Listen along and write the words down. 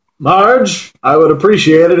Marge, I would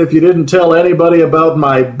appreciate it if you didn't tell anybody about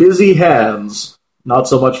my busy hands. Not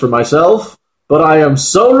so much for myself, but I am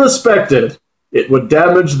so respected, it would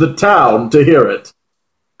damage the town to hear it.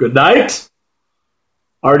 Good night,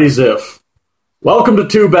 Artie Ziff. Welcome to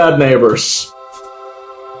Two Bad Neighbors.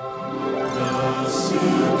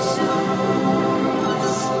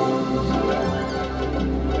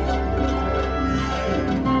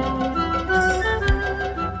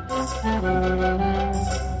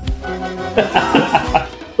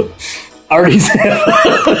 Artie Ziff.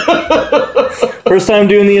 First time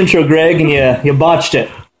doing the intro, Greg, and you botched it.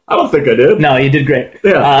 I don't think I did. No, you did great.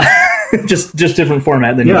 Yeah. Just different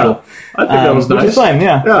format than usual. I think that was nice. Which is fine,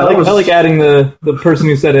 yeah. I like adding the person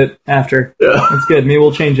who said it after. Yeah. That's good. Maybe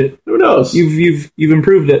we'll change it. Who knows? You've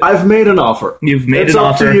improved it. I've made an offer. You've made it's an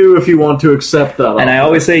offer. It's up to you if you want to accept that offer. And I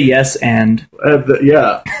always say yes and.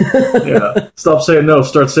 Yeah. Stop saying no,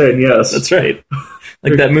 start saying yes. That's right.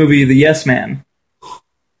 Like that movie, The Yes Man.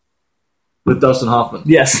 With Dustin Hoffman.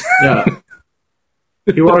 Yes. Yeah.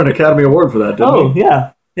 He won an Academy Award for that, didn't he?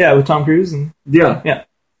 Yeah. Yeah, with Tom Cruise. And Yeah.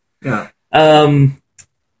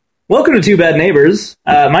 Welcome to Two Bad Neighbors.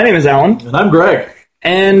 My name is Alan. And I'm Greg.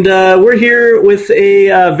 And we're here with a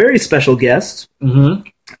very special guest. Mm-hmm.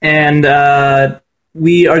 And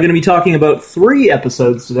we are going to be talking about 3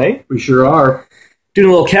 episodes today. We sure are. Doing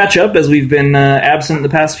a little catch-up as we've been absent the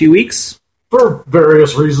past few weeks. For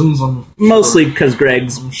various reasons. Mostly because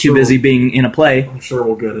Greg's too busy being in a play. I'm sure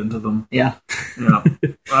we'll get into them. Yeah.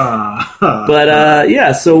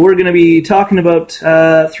 Yeah. So we're going to be talking about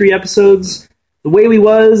 3 episodes. The Way We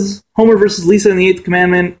Was, Homer versus Lisa and the Eighth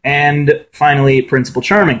Commandment, and finally, Principal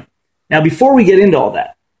Charming. Now, before we get into all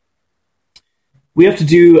that, we have to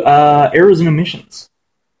do errors and omissions.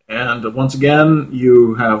 And once again,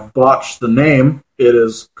 you have botched the name. It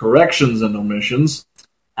is Corrections and Omissions.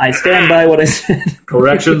 I stand by what I said.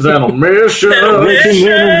 Corrections and Omissions.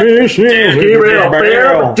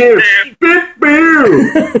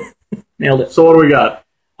 Nailed it. So what do we got?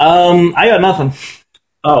 I got nothing.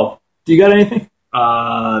 Oh. Do you got anything?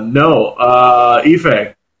 No.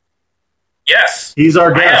 Ife. Yes. He's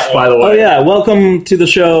our guest, by the way. Oh, yeah. Welcome to the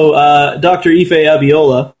show, Dr. Ife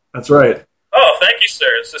Abiola. That's right. Oh, thank you,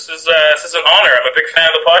 sirs. This is an honor. I'm a big fan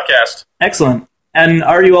of the podcast. Excellent. And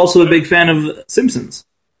are you also a big fan of Simpsons?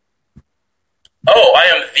 Oh, I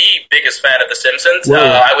am the biggest fan of The Simpsons.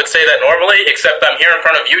 I would say that normally, except I'm here in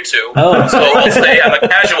front of you two. Oh. So I'll say I'm a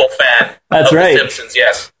casual fan That's of right. The Simpsons,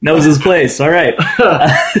 yes. Knows his place. All right.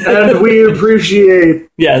 And we appreciate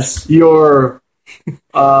your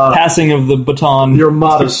passing of the baton. Your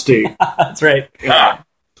modesty. That's right.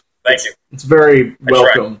 Thank you. It's very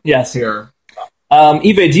welcome here. Ive,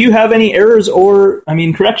 do you have any errors or,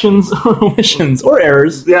 corrections or omissions or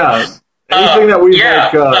errors? Yeah. Anything that we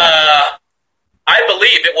make... I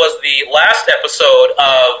believe it was the last episode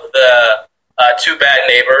of the Two Bad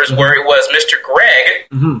Neighbors where it was Mr. Greg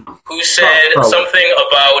who said something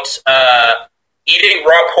about eating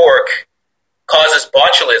raw pork causes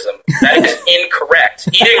botulism. That is incorrect.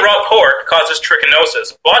 Eating raw pork causes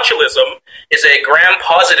trichinosis. Botulism is a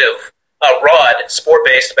gram-positive rod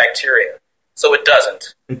spore-based bacteria, so it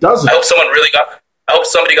doesn't. It doesn't. I hope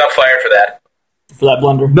somebody got fired for that. For that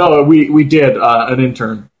blunder. No, we did an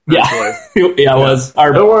intern. Yeah, it was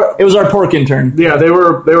our pork intern. Yeah, they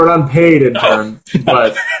were an unpaid intern,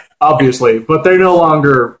 but obviously, but they no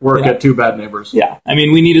longer work at Two Bad Neighbors. Yeah,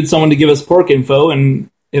 we needed someone to give us pork info, and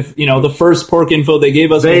if the first pork info they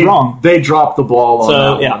gave us was wrong, they dropped the ball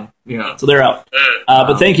on that one. Yeah, so they're out.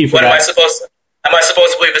 But thank you for that. Am I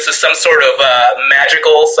supposed to believe this is some sort of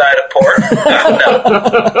magical side of pork?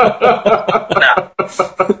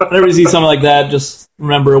 No. Whenever you see something like that, just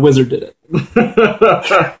remember a wizard did it.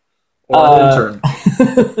 Or an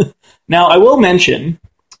intern. Now, I will mention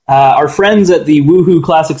our friends at the Woohoo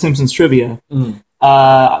Classic Simpsons Trivia,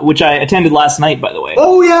 which I attended last night, by the way.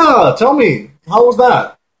 Oh, yeah. Tell me. How was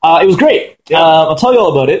that? It was great. Yeah. I'll tell you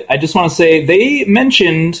all about it. I just want to say they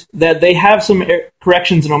mentioned that they have some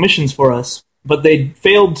corrections and omissions for us, but they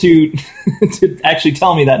failed to actually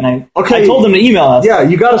tell me that night. Okay. I told them to email us. Yeah,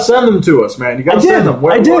 you got to send them to us, man. You got to send them.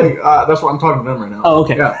 I did. That's what I'm talking to them right now. Oh,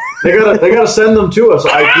 okay. Yeah, they got to send them to us.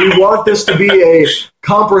 We want this to be a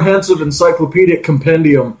comprehensive encyclopedic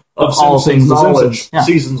compendium of all Simpsons things knowledge, Simpsons. Yeah.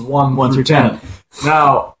 seasons 1 through 10.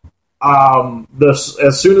 Now,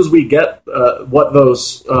 as soon as we get what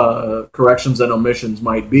those corrections and omissions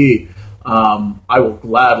might be, I will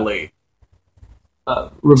gladly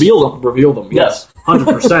reveal them. Yes,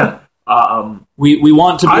 100%. We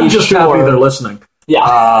want to be I'm just happy they're listening.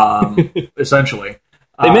 Yeah. Essentially.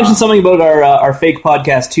 They mentioned something about our fake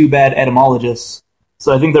podcast, Two Bad Etymologists.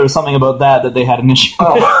 So I think there was something about that they had an issue with.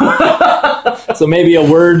 Oh. So maybe a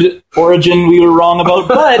word origin we were wrong about,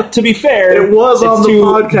 but to be fair, It was on the two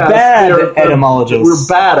podcast. bad etymologists. We're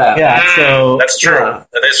bad at it. Yeah, so That's true. Yeah.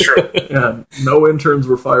 That is true. Yeah, no interns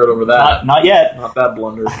were fired over that. not yet. Not that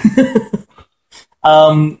blunder.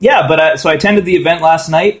 So I attended the event last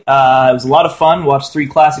night. It was a lot of fun. Watched 3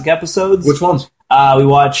 classic episodes. Which ones? We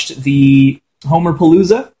watched the Homer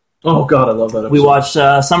Palooza. Oh God, I love that episode. We watched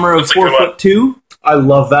Summer of That's a good 4'2", I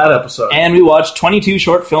love that episode. and we watched 22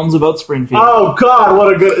 short films about Springfield. Oh God,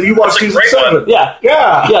 what a good! You watched That's a season great 7. Yeah.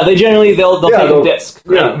 Yeah. Yeah, they generally they'll Yeah, take they'll- a disc,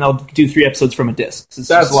 right? yeah. And they'll do 3 episodes from a disc. It's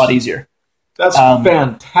That's- just a lot easier. That's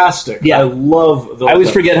fantastic. yeah. I love those. I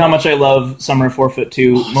always forget how much I love Summer of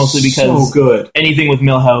 4'2", mostly because so good. anything with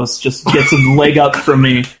Milhouse just gets a leg up from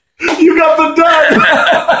me. You got the done.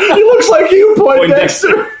 He looks like you,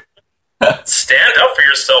 Poindexter. Stand up for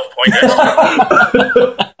yourself,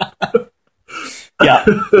 Poindexter. Yeah.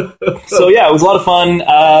 So yeah, it was a lot of fun.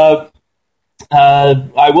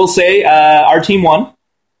 I will say our team won.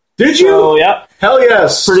 Did you? So yeah, Hell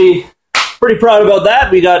yes. pretty proud about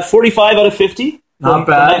that. We got 45 out of 50. Not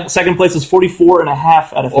bad. The second place was 44.5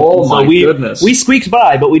 out of 50. Oh, my so goodness. We squeaked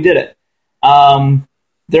by, but we did it.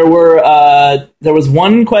 There was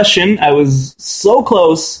one question. I was so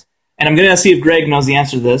close, and I'm going to see if Greg knows the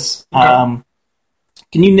answer to this. Okay.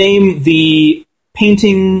 Can you name the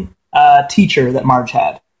painting teacher that Marge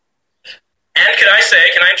had? And can I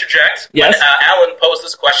interject? Yes. When Alan posed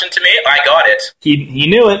this question to me, I got it. He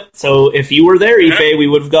knew it. So if you were there, Ife, we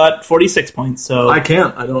would have got 46 points. So I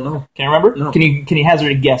can't. I don't know. can't remember. No. Can you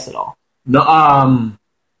hazard a guess at all? No.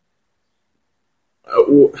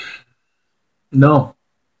 No.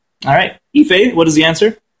 All right, Ife, what is the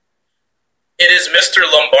answer? It is Mr.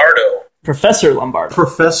 Lombardo. Professor Lombardo.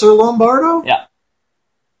 Professor Lombardo? Yeah.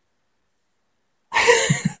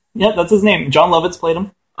 Yeah, that's his name. John Lovitz played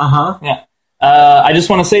him. Uh-huh. Yeah. I just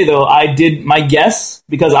want to say, though, I did my guess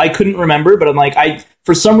because I couldn't remember, but I'm like,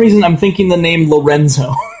 for some reason, I'm thinking the name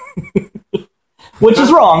Lorenzo. Which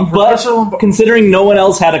is wrong, but Professor Lombardo. considering no one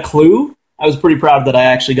else had a clue, I was pretty proud that I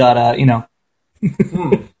actually got I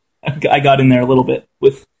got in there a little bit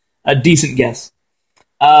with a decent guess.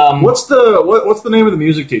 What's the name of the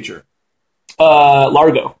music teacher?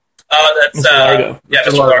 Largo. That's Mr. Largo. Yeah,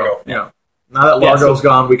 Mr. Largo. Yeah. Now that Largo's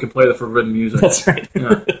gone, we can play the forbidden music. That's right.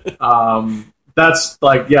 Yeah. That's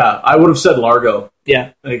like, yeah, I would have said Largo.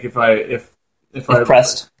 Yeah. Like if I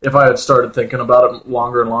Pressed. if I had started thinking about it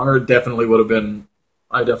longer and longer, it definitely would have been.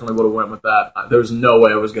 I definitely would have went with that. There's no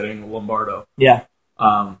way I was getting Lombardo. Yeah.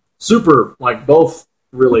 Super, like both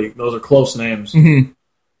really. Those are close names. Yeah.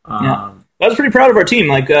 I was pretty proud of our team.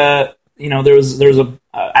 Like, there was a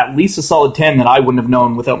at least a solid 10 that I wouldn't have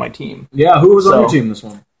known without my team. Yeah, who was on So- your team this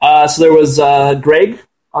one? So there was Greg,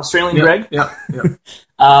 Australian Greg, Yeah.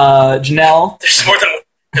 Janelle. There's more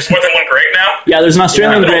than one Greg now. Yeah, there's an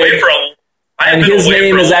Australian I've been away Greg, for and his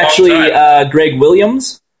name is actually Greg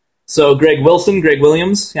Williams. So Greg Wilson, Greg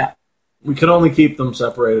Williams. Yeah, We can only keep them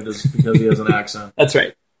separated because he has an accent. that's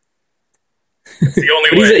right. the only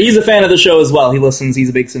But way. he's a fan of the show as well. He listens. He's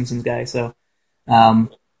a big Simpsons guy. So,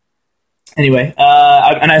 anyway,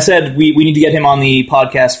 and I said we need to get him on the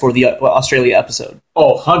podcast for the Australia episode.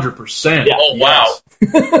 Oh, 100%. Yeah. Oh wow!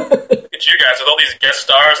 Yes. Look at you guys with all these guest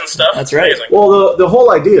stars and stuff. That's It's right. amazing. Well, the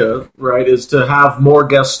whole idea, right, is to have more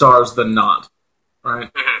guest stars than not, right?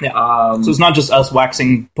 Yeah. So it's not just us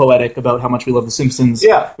waxing poetic about how much we love The Simpsons.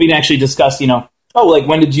 Yeah. We can actually discuss, like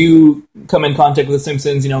when did you come in contact with The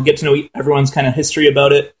Simpsons? Get to know everyone's kind of history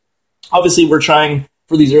about it. Obviously, we're trying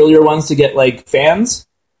for these earlier ones to get like fans,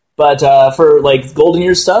 but for like Golden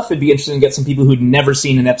Years stuff, it'd be interesting to get some people who'd never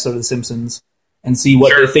seen an episode of The Simpsons and see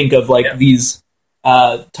what Sure. they think of like Yeah. these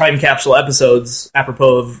time capsule episodes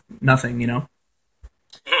apropos of nothing.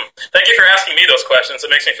 Thank you for asking me those questions. It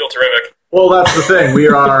makes me feel terrific. Well, that's the thing. We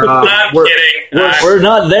are. I'm we're- kidding. We're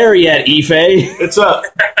not there yet, Ife. It's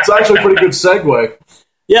actually a pretty good segue.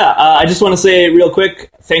 Yeah, I just want to say real quick,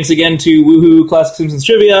 thanks again to Woohoo Classic Simpsons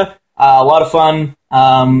Trivia. A lot of fun.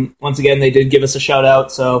 Once again, they did give us a shout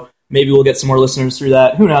out, so maybe we'll get some more listeners through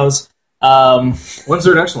that. Who knows? When's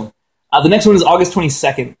their next one? The next one is August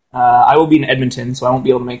 22nd. I will be in Edmonton, so I won't be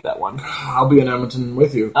able to make that one. I'll be in Edmonton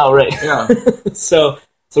with you. Oh, right. Yeah. So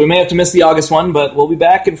we may have to miss the August one, but we'll be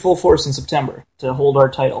back in full force in September to hold our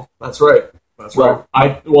title. That's right. That's Well,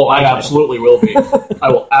 right. I absolutely will be. I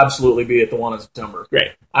will absolutely be at the one in September.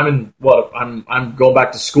 Great. I'm going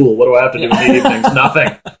back to school. What do I have to do in the evenings?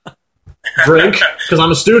 Nothing. Drink because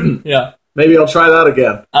I'm a student. Yeah. Maybe I'll try that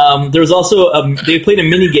again. There was also they played a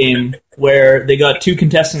mini game where they got 2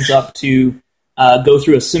 contestants up to go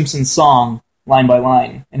through a Simpsons song line by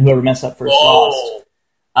line, and whoever messed up first lost. Whoa!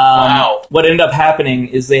 Wow. What ended up happening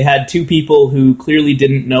is they had two people who clearly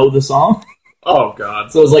didn't know the song. Oh,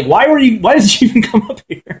 God. So it was like, why did you even come up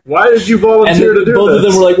here? Why did you volunteer to do both this?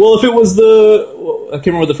 of them were like, well, if it was I can't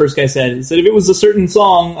remember what the first guy said. He said, if it was a certain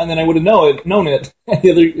song, and then I would have known it.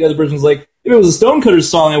 The other person was like, if it was a Stonecutters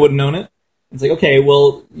song, I would have known it. It's like, okay,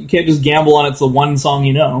 well, you can't just gamble on it's the one song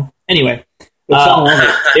you know. Anyway, What song was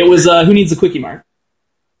it? it was Who Needs a Quickie Mart?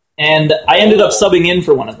 And I ended up subbing in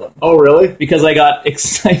for one of them. Oh, really? Because I got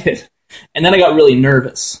excited. And then I got really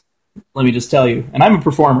nervous. Let me just tell you. And I'm a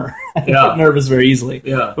performer. I get nervous very easily.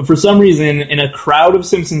 Yeah. But for some reason, in a crowd of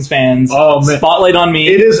Simpsons fans, man. spotlight on me.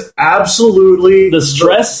 It is absolutely... The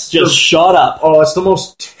stress just shot up. Oh, it's the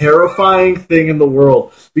most terrifying thing in the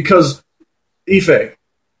world. Because, Ife, have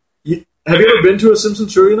you ever been to a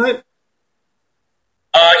Simpsons trivia night?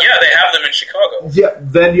 Yeah, they have them in Chicago. Yeah,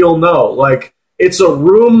 then you'll know. Like, it's a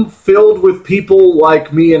room filled with people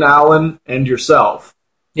like me and Alan and yourself.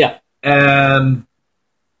 Yeah. And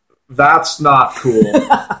that's not cool.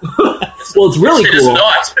 Well, it's really It cool. is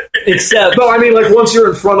not. Except... No, I mean, like, once you're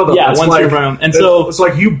in front of them. Yeah, it's once like, you're in front of them. And so... It's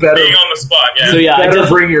like, you better... Being on the spot, yeah. So, yeah, better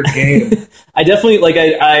bring your game. I definitely, like,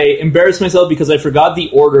 I embarrassed myself because I forgot the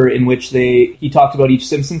order in which he talked about each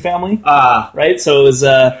Simpson family. Right? So it was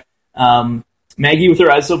Maggie with Her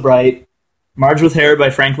Eyes So Bright, Marge with Hair by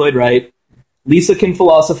Frank Lloyd Wright, Lisa Can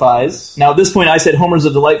Philosophize. Now, at this point, I said Homer's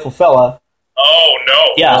a delightful fella. Oh, no.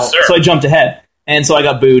 Yeah, Oh, sir. so I jumped ahead. And so I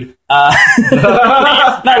got booed.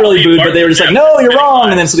 Not really booed, but they were just like, no, you're wrong.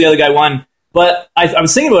 And then so the other guy won. But I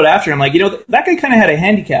was thinking about it after. I'm like, that guy kind of had a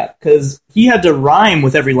handicap because he had to rhyme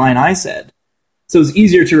with every line I said. So it was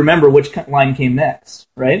easier to remember which line came next,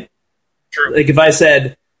 right? True. Like if I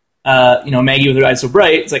said, Maggie with Her Eyes So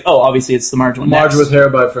Bright, it's like, oh, obviously it's the Marge one Marge next. with Hair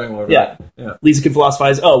by Frank Lloyd Wright. Yeah. Lisa Can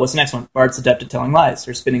Philosophize. Oh, what's the next one? Bart's adept at telling lies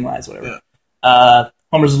or spinning lies, whatever. Yeah.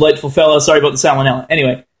 Homer's a delightful fellow. Sorry about the salmonella.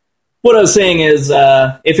 Anyway, what I was saying is,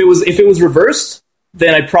 if it was reversed,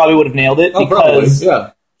 then I probably would have nailed it because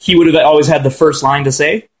he would have always had the first line to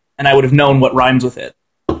say, and I would have known what rhymes with it.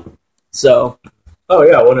 So. Oh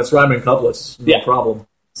yeah, when it's rhyming couplets, no problem.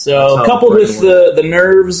 So coupled with the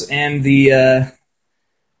nerves and the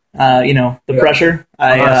pressure,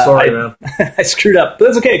 sorry, man. I screwed up, but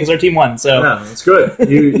that's okay because our team won. So yeah, that's good.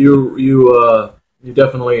 You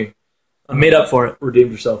definitely made up for it.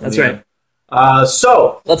 Redeemed yourself. That's right.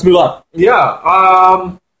 So let's move on.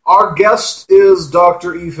 Yeah. Our guest is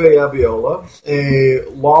Dr. Ife Abiola, a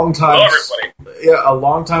longtime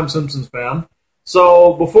Simpsons fan.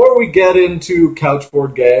 So before we get into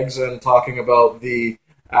couchboard gags and talking about the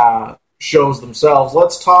shows themselves,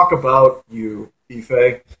 let's talk about you,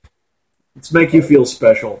 Ife. Let's make you feel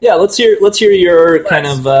special. Yeah, let's hear your kind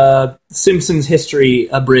of Simpsons history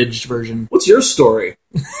abridged version. What's your story?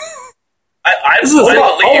 This is a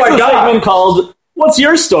segment called "What's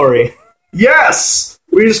Your Story?" Yes,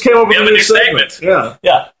 we just came up with a new segment. Yeah.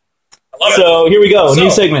 I love it. Here we go. New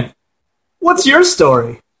segment. What's your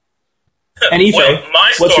story? And Ife, well,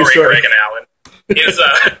 my what's your story? Greg and Alan, is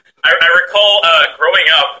I recall growing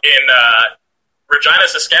up in Regina,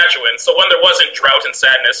 Saskatchewan. So when there wasn't drought and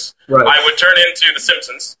sadness, I would turn into The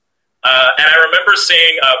Simpsons, and I remember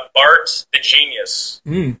seeing Bart the Genius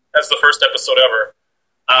as the first episode ever.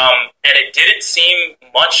 And it didn't seem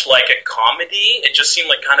much like a comedy. It just seemed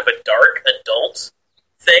like kind of a dark adult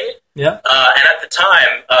thing. Yeah. And at the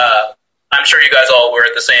time, I'm sure you guys all were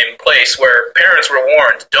at the same place where parents were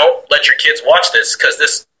warned, don't let your kids watch this because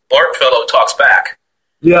this Bart fellow talks back.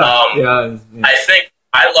 Yeah. I think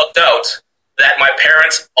I lucked out that my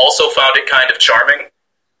parents also found it kind of charming.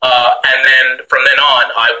 And then from then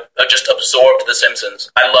on, I just absorbed The Simpsons.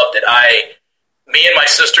 I loved it. Me and my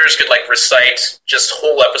sisters could recite just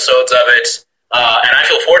whole episodes of it, and I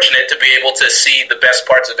feel fortunate to be able to see the best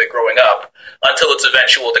parts of it growing up until its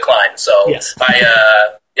eventual decline. So yes.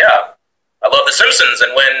 I love The Simpsons,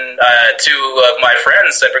 and when two of my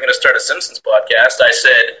friends said we're going to start a Simpsons podcast, I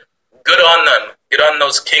said, good on them. Good on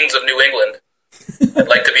those kings of New England. I'd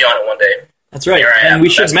like to be on it one day. That's right. And we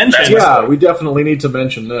should mention... we definitely need to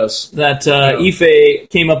mention this. That Ife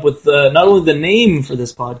came up with not only the name for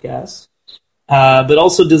this podcast, but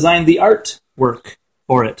also designed the artwork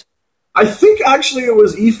for it. I think actually it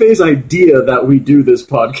was Ife's idea that we do this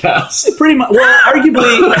podcast. Pretty much. Well,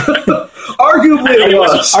 arguably it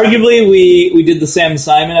was. Arguably, we did the Sam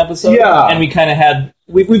Simon episode. Yeah, and we kind of had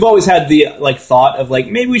we've always had the thought of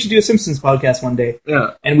maybe we should do a Simpsons podcast one day.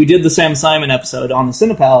 Yeah, and we did the Sam Simon episode on the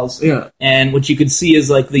Cinepals. Yeah, and what you could see is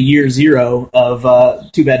the year zero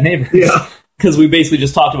of Two Bad Neighbors. Yeah. because we basically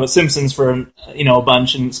just talked about Simpsons for a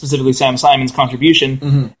bunch, and specifically Sam Simon's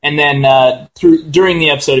contribution. And then during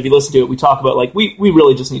the episode, if you listen to it, we talk about like we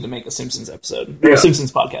really just need to make a Simpsons episode, or a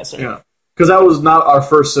Simpsons podcast. Sorry. Yeah, because that was not our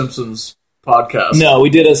first Simpsons podcast. No,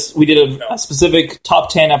 we did a specific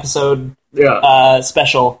top 10 episode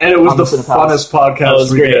special, and it was the funnest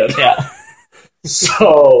podcast we did. Yeah.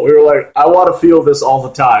 So we were like, I want to feel this all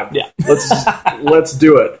the time. Yeah, let's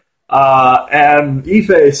do it. And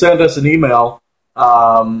Ife sent us an email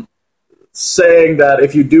saying that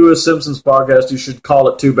if you do a Simpsons podcast, you should call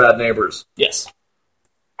it Two Bad Neighbors. Yes.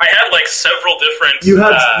 I had like several different. You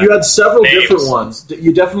had several names. Different ones.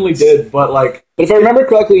 You definitely did, but if I remember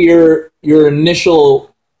correctly, your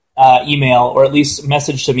initial email, or at least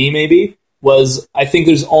message to me, maybe was, I think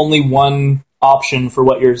there's only one option for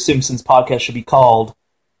what your Simpsons podcast should be called: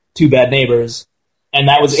 Two Bad Neighbors, and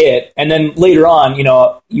that was it. And then later on,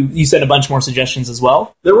 you sent a bunch more suggestions as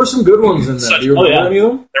well. There were some good ones in there. Do you remember any of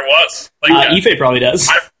them? There was. Ife probably does.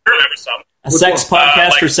 I remember some. A sex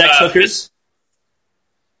podcast for sex hookers.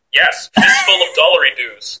 Yes, fistful of dollary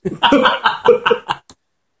dues. And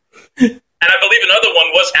I believe another one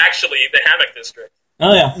was actually the Hammock District.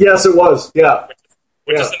 Oh, yeah. Yes, it was. Yeah.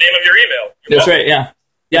 Which is the name of your email. That's right, yeah.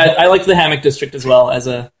 Yeah, I like the Hammock District as well as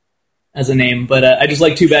a name, but I just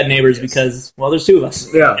like Two Bad Neighbors because, well, there's two of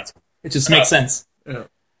us. Yeah. It just makes sense.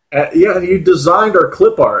 Yeah. You designed our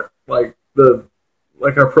clip art, like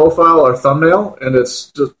our profile, our thumbnail, and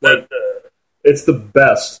it's just like, it's the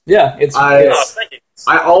best. Yeah, thank you.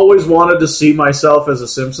 I always wanted to see myself as a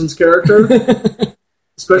Simpsons character,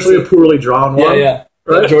 especially a poorly drawn one. Yeah.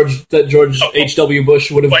 Right? That George H.W. Bush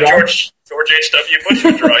would have drawn. George H.W. Bush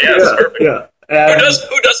would draw, yes, perfect. Yeah.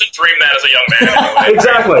 Who doesn't dream that as a young man? Anyway?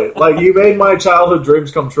 Exactly. Like, you made my childhood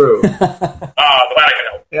dreams come true. Glad I can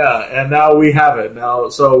help. Yeah, and now we have it. Now,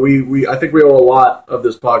 so I think we owe a lot of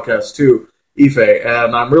this podcast to Ife,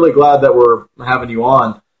 and I'm really glad that we're having you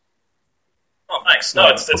on. Oh, thanks. No,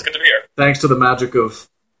 it's good to be here. Thanks to the magic of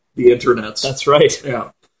the internets. That's right.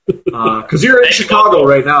 Yeah. Because you're in Chicago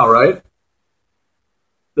right now, right?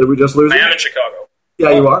 Did we just lose you? I am in Chicago.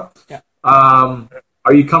 Yeah, you are? Yeah.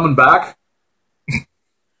 Are you coming back?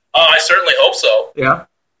 I certainly hope so. Yeah.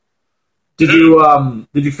 Did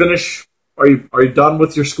you finish? Are you done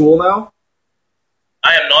with your school now?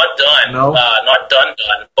 I am not done. No? Not done,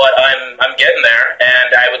 but I'm getting there,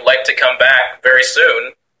 and I would like to come back very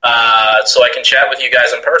soon. So I can chat with you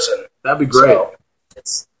guys in person. That'd be great. So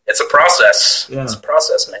it's a process. Yeah. It's a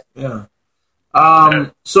process, man. Yeah.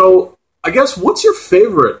 So I guess, what's your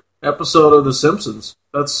favorite episode of The Simpsons?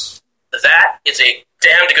 That is a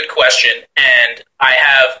damned good question, and I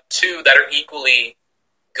have two that are equally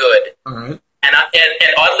good. All right. And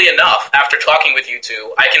oddly enough, after talking with you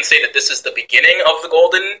two, I can say that this is the beginning of the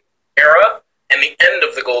golden era and the end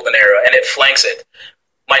of the golden era, and it flanks it.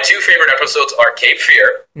 My two favorite episodes are Cape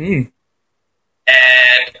Fear and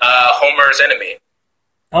Homer's Enemy.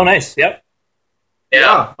 Oh, nice. Yep.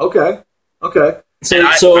 Yeah. Okay. So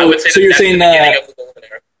you're saying that?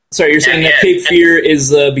 Sorry, you're saying that Cape Fear is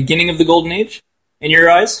the beginning of the golden age in your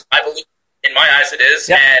eyes? I believe, in my eyes, it is.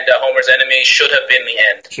 Yep. And Homer's Enemy should have been the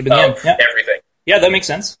end of everything. Yeah, that makes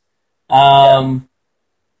sense. I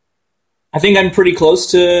think I'm pretty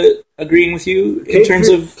close to agreeing with you in terms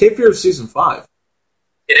of Cape Fear is season 5.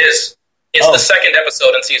 It is. It's the second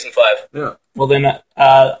episode in season 5. Yeah. Well, then,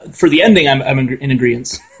 for the ending, I'm in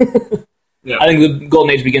agreement. Yeah. I think the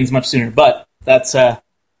golden age begins much sooner, but that's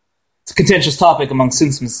it's a contentious topic among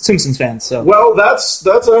Simpsons fans. So, well, that's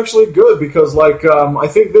actually good because, I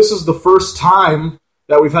think this is the first time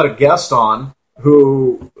that we've had a guest on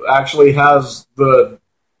who actually has the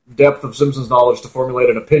depth of Simpsons knowledge to formulate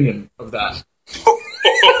an opinion of that.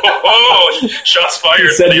 Oh, shots fired.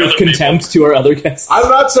 You said with contempt to our other guests. I'm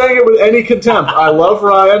not saying it with any contempt. I love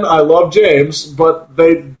Ryan, I love James, but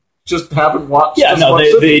they just haven't watched. Yeah, no,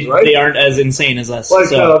 Simpsons, right? They aren't as insane as us.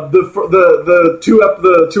 The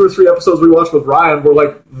two or three episodes we watched with Ryan were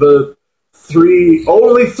like the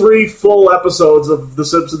only three full episodes of The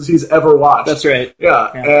Simpsons he's ever watched. That's right.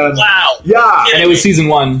 Yeah. And wow. Yeah. And it was season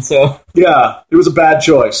 1, so. Yeah, it was a bad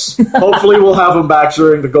choice. Hopefully we'll have him back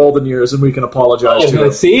during the golden years and we can apologize to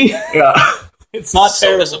him. See? Yeah. It's not so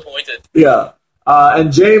terrible. Disappointed. Yeah.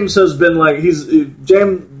 And James has been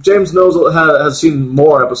James has seen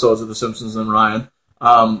more episodes of The Simpsons than Ryan,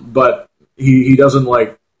 but he doesn't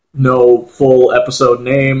know full episode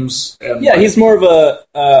names. And he's more of a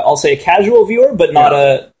I'll say a casual viewer, but not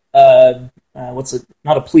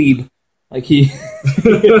not a plebe. Like he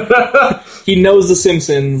knows The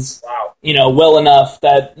Simpsons, wow. Well enough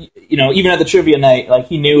that even at the trivia night,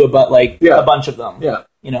 he knew about a bunch of them. Yeah.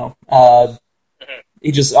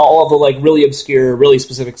 He just, all the like really obscure, really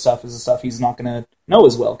specific stuff is the stuff he's not going to know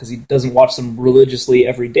as well because he doesn't watch them religiously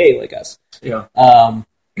every day like us. Yeah. That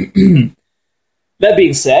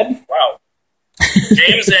being said, wow,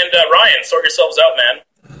 James and Ryan, sort yourselves out, man.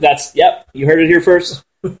 Yep, you heard it here first.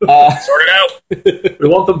 Sort it out. We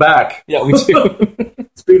want them back. Yeah, we do.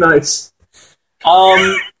 Let's be nice.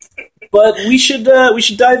 But we should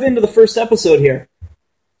dive into the first episode here.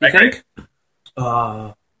 You think?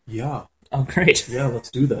 Yeah. Oh, great. Yeah, let's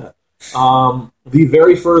do that. The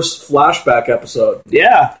very first flashback episode.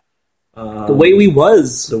 Yeah. The Way We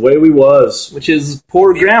Was. The Way We Was. Which is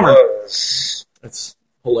poor grammar. It's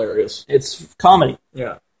hilarious. It's comedy.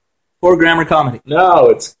 Yeah. Poor grammar comedy. No,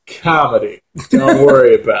 it's comedy. Don't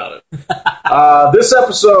worry about it. This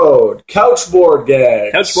episode, Couchboard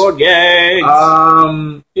Gags. Couchboard Gags.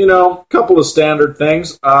 Couple of standard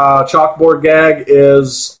things. Chalkboard Gag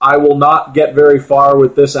is, I will not get very far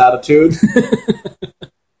with this attitude.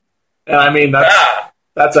 And I mean,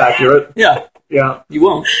 that's accurate. Yeah. Yeah. You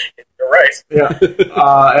won't. You're right. Yeah.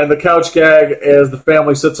 And the couch gag is the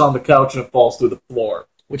family sits on the couch and it falls through the floor.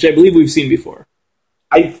 Which I believe we've seen before.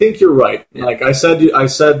 I think you're right. Yeah. Like I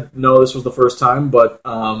said no, this was the first time, but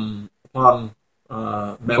upon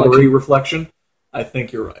memory reflection, I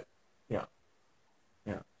think you're right. Yeah.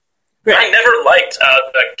 Yeah. Great. I never liked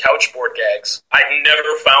the couchboard gags. I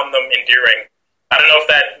never found them endearing. I don't know if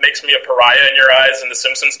that makes me a pariah in your eyes in the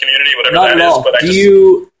Simpsons community, whatever Not that at all. is. But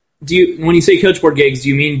Do you when you say couchboard gags, do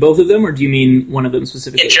you mean both of them, or do you mean one of them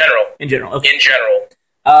specifically? In general. In general. Okay. In general.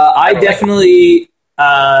 I definitely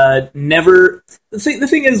never. The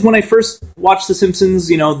thing is, when I first watched The Simpsons,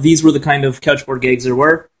 these were the kind of couchboard gags there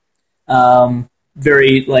were.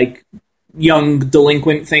 Very like young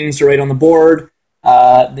delinquent things to write on the board.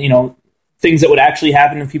 Things that would actually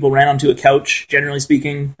happen if people ran onto a couch. Generally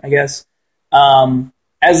speaking, I guess.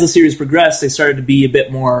 As the series progressed, they started to be a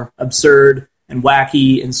bit more absurd and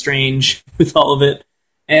wacky and strange with all of it.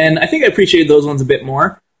 And I think I appreciated those ones a bit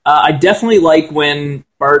more. I definitely like when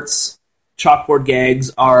Bart's chalkboard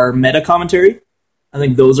gags are meta commentary. I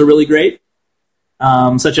think those are really great.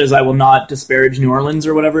 Such as I will not disparage New Orleans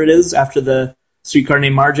or whatever it is after the Streetcar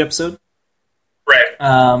Named Marge episode. Right.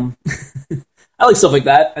 I like stuff like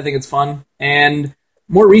that. I think it's fun. And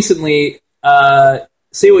more recently,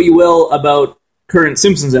 say what you will about current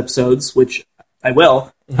Simpsons episodes, which I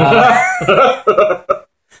will.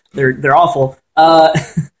 They're awful.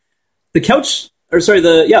 The couch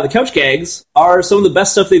gags are some of the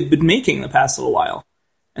best stuff they've been making in the past little while,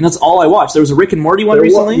 and that's all I watched. There was a Rick and Morty one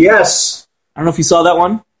recently. Yes, I don't know if you saw that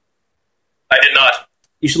one. I did not.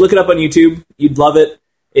 You should look it up on YouTube. You'd love it.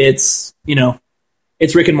 It's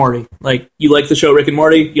it's Rick and Morty. Like you like the show Rick and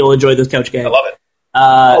Morty, you'll enjoy this couch gag. I love it.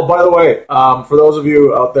 By the way, for those of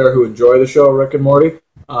you out there who enjoy the show Rick and Morty,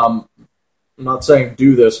 I'm not saying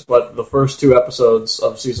do this, but the first 2 episodes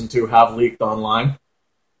of season 2 have leaked online.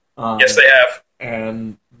 Yes, they have.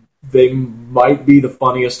 And they might be the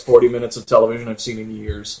funniest 40 minutes of television I've seen in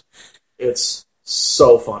years. It's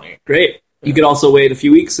so funny. Great. You could also wait a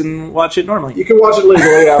few weeks and watch it normally. You can watch it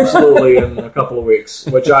legally, absolutely, in a couple of weeks,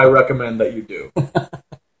 which I recommend that you do.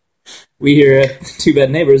 We here at Two Bad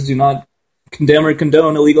Neighbors do not condemn or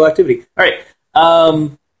condone illegal activity. All right.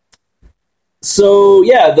 So,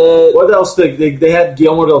 yeah, what else? They had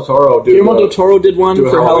Guillermo del Toro do. Guillermo del Toro did one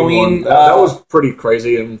for Halloween. That was pretty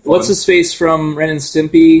crazy and fun. What's his face from Ren and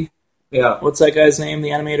Stimpy? Yeah. What's that guy's name, the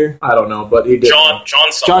animator? I don't know, but he did. John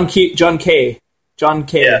K. John K.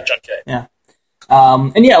 Yeah, John K. Yeah.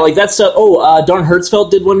 And yeah, like that's Don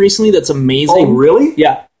Hertzfeldt did one recently that's amazing. Oh, really?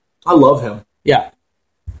 Yeah. I love him. Yeah.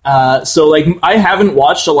 So like I haven't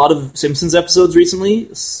watched a lot of Simpsons episodes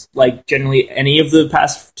recently, like generally any of the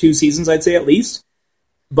past 2 seasons, I'd say at least.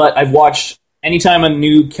 But I've watched anytime a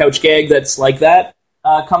new couch gag that's like that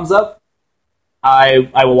comes up, I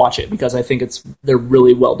will watch it because I think they're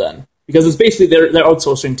really well done. Because it's basically they're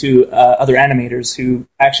outsourcing to other animators who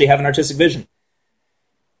actually have an artistic vision.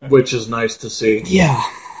 Which is nice to see. Yeah.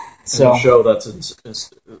 So in a show that's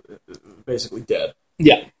basically dead.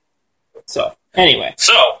 Yeah. So anyway.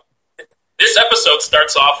 So this episode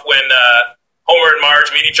starts off when Homer and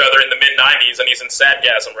Marge meet each other in the mid-90s, and he's in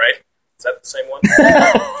Sadgasm, right? Is that the same one?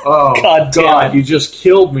 Oh God damn it. You just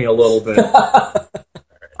killed me a little bit.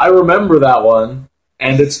 I remember that one,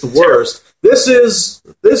 and it's the worst. This is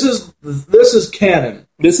canon.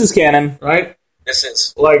 This is canon, right? This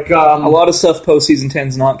is like a lot of stuff post season 10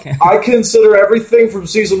 is not canon. I consider everything from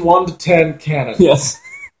season 1 to 10 canon. Yes,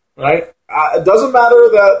 right. It doesn't matter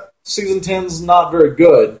that season 10's not very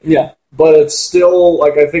good. Yeah, but it's still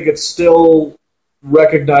I think it's still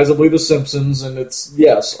recognizably The Simpsons, and it's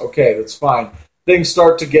okay, that's fine. Things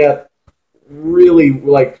start to get really,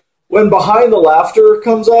 like, when Behind the Laughter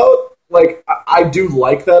comes out, like, I do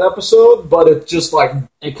like that episode, but it just, like...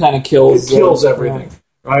 It kind of kills everything,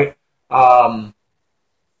 right?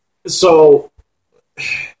 So,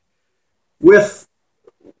 with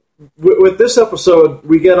this episode,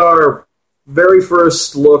 we get our very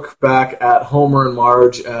first look back at Homer and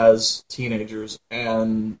Marge as teenagers,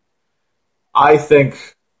 and I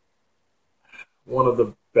think one of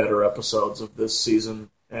the better episodes of this season,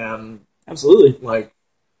 and absolutely, like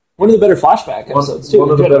one of the better flashback episodes too. One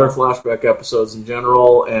of the better flashback episodes in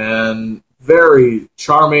general, and very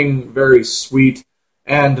charming, very sweet,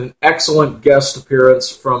 and an excellent guest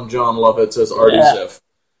appearance from John Lovitz as Artie Ziff.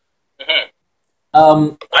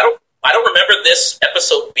 Mm-hmm. I don't remember this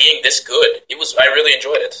episode being this good. I really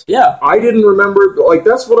enjoyed it. Yeah, I didn't remember. Like,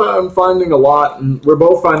 that's what I'm finding a lot, and we're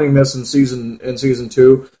both finding this in season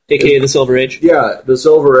 2, aka the Silver Age. Yeah, the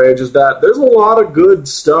Silver Age is that there's a lot of good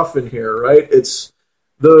stuff in here, right? It's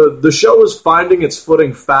the show is finding its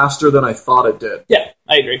footing faster than I thought it did. Yeah,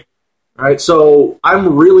 I agree. All right, so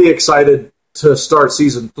I'm really excited to start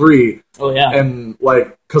season 3. Oh yeah, and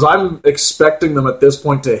like, because I'm expecting them at this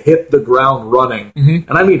point to hit the ground running, mm-hmm.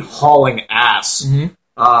 and I mean hauling ass. Mm-hmm.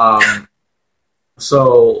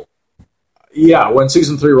 So yeah, when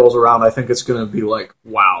season 3 rolls around, I think it's going to be like,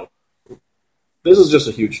 wow, this is just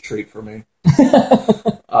a huge treat for me.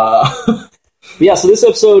 Yeah, so this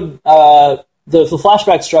episode, the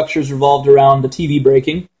flashback structures revolved around the TV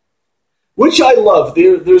breaking, which I love.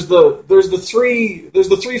 There's the three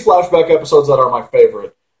flashback episodes that are my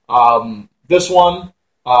favorite. This one,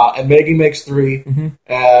 and Maggie Makes 3, mm-hmm.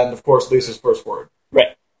 and of course Lisa's First Word.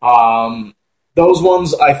 Right. Those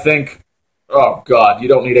ones, I think, oh god, you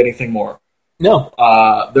don't need anything more. No.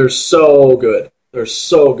 They're so good. They're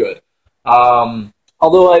so good.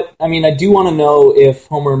 Although I do want to know if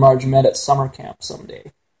Homer and Marge met at summer camp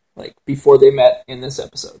someday, like before they met in this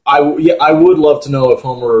episode. I would love to know if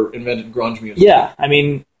Homer invented grunge music. Yeah, I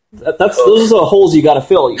mean, those are the holes you got to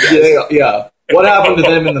fill. You guys. Yeah. What happened to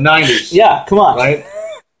them in the 90s? Yeah, come on. Right?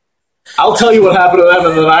 I'll tell you what happened to them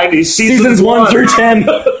in the 90s. Seasons 1 through 10.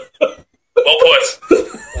 Well put.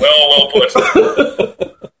 Well put.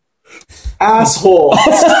 Asshole.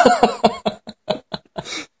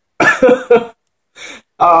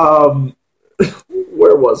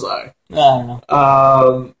 Where was I? I don't know.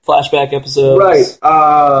 Flashback episodes.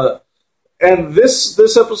 Right. And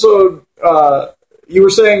this episode, you were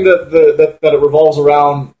saying that it revolves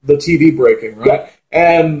around the TV breaking, right? Yeah.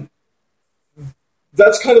 And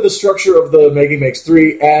that's kind of the structure of the Maggie Makes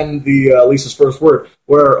 3 and the Lisa's First Word,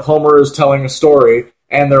 where Homer is telling a story,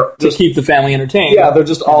 and they're to keep the family entertained. Yeah, they're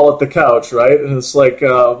just all at the couch, right? And it's like,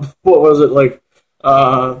 what was it, like,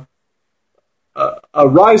 a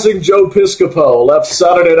rising Joe Piscopo left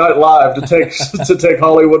Saturday Night Live to take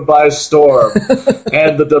Hollywood by storm,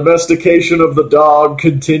 and the domestication of the dog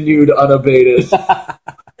continued unabated.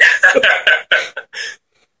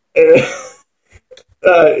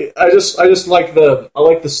 I just like the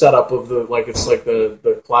setup of it's like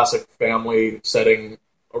the classic family setting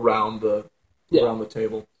around the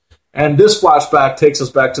table, and this flashback takes us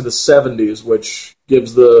back to the 70s, which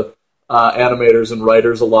gives the animators and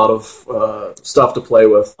writers a lot of stuff to play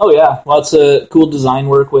with. Oh yeah, lots of cool design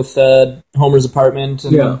work with Homer's apartment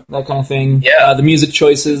and that kind of thing. Yeah, the music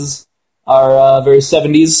choices are very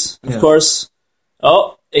 70s, of course.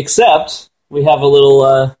 Oh, except we have a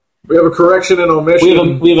little. We have a correction and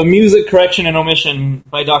omission. We have a music correction and omission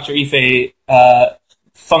by Dr. Ife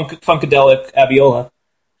Funkadelic Abiola.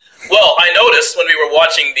 Well, I noticed when we were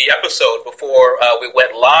watching the episode before we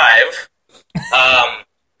went live,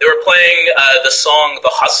 they were playing the song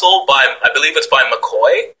 "The Hustle" by, I believe it's by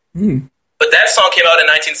McCoy. Mm. But that song came out in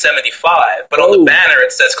 1975. But on the banner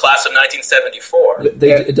it says "Class of 1974."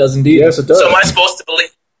 It does indeed. Yes, it does. So am I supposed to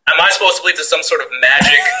believe to some sort of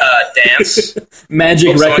magic dance?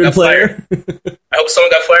 Magic record player? I hope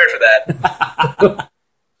someone got fired for that.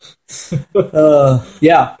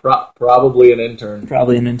 Yeah. Probably an intern.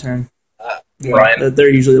 Probably an intern. Brian. They're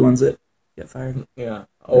usually the ones that get fired. Yeah.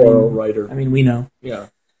 Or a writer. I mean, we know. Yeah.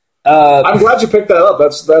 I'm glad you picked that up.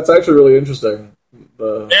 That's actually really interesting.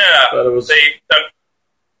 That it was...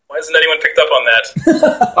 why hasn't anyone picked up on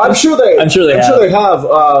that? I'm sure they have.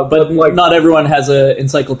 But like, not everyone has an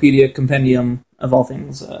encyclopedia compendium of all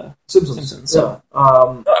things Simpsons. So.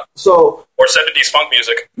 So or 70s funk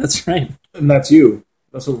music. That's right. And that's you.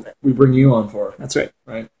 That's what we bring you on for. That's right.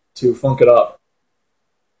 Right? To funk it up.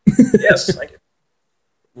 Yes, thank you.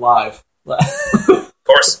 Live.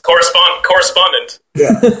 Correspondent.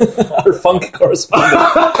 Yeah. Our funk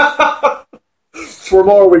correspondent. For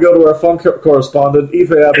more, we go to our funk correspondent, Ife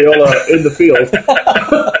Abiola, in the field.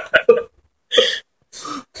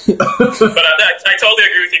 But I totally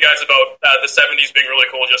agree with you guys about the 70s being really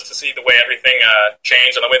cool, just to see the way everything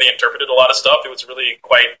changed and the way they interpreted a lot of stuff. It was really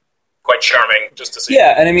quite charming just to see.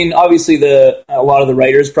 Yeah, and I mean, obviously, a lot of the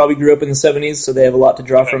writers probably grew up in the 70s, so they have a lot to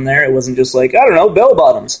draw from there. It wasn't just like, I don't know, bell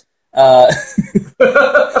bottoms.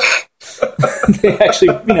 They actually,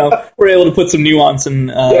 were able to put some nuance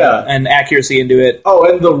and accuracy into it. Oh,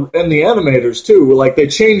 and the animators too. Like they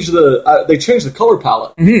changed the color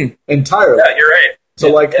palette entirely. Yeah, you're right. To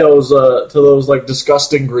those like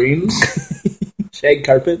disgusting greens, shag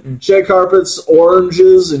carpets,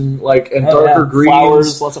 oranges, and darker greens.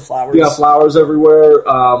 Flowers, lots of flowers. Yeah, flowers everywhere.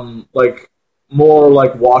 Like more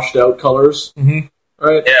like washed out colors. Mm-hmm.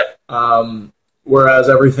 Right. Yeah. Whereas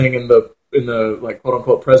everything in the like quote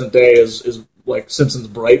unquote present day is like Simpsons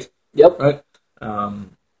bright. Yep. Right.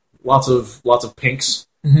 Lots of pinks.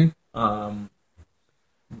 Mm-hmm.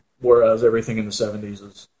 Whereas everything in the 70s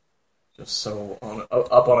is just so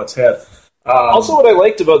up on its head. Also, what I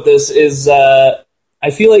liked about this is I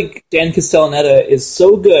feel like Dan Castellaneta is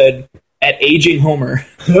so good at aging Homer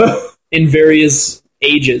in various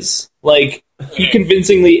ages. Like, he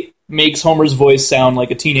convincingly makes Homer's voice sound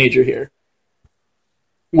like a teenager here.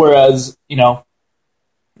 Whereas,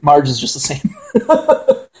 Marge is just the same.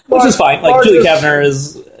 Which is fine. Like, Julie Kavner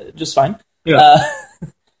is just fine. Yeah.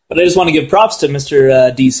 But I just want to give props to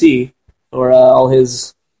Mr. DC for all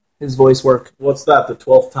his voice work. What's that, the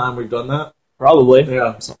 12th time we've done that? Probably.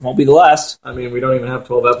 Yeah. So won't be the last. I mean, we don't even have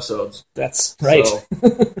 12 episodes. That's right. So,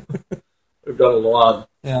 we've done a lot.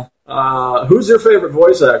 Yeah. Who's your favorite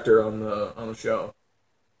voice actor on the show?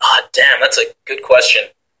 Oh, damn, that's a good question.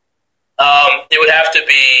 It would have to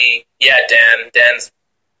be, Dan.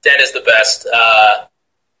 Dan is the best. I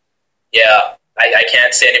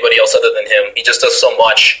can't say anybody else other than him. He just does so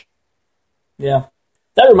much. Yeah.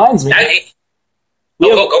 That reminds me. We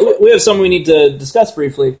have something we need to discuss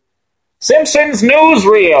briefly. Simpsons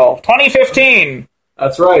Newsreel 2015.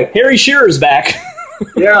 That's right. Harry Shearer's back.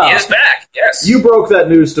 Yeah. He is back, yes. You broke that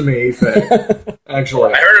news to me, Faye.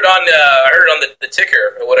 Actually. I heard it on the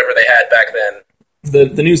ticker, or whatever they had back then.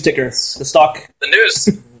 The news ticker. The stock. The news.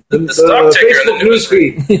 The stock ticker Facebook and the news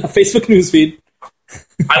feed. Yeah, Facebook newsfeed.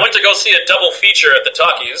 I went to go see a double feature at the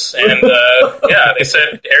Talkies, and they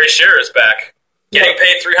said Harry Shearer is back. Getting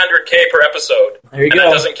paid $300K per episode. There you go. And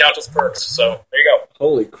that doesn't count as perks, so there you go.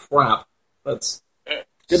 Holy crap. That's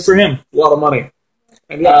good for him. A lot of money.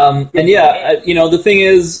 And the thing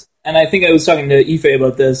is, and I think I was talking to Ife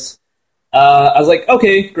about this, I was like,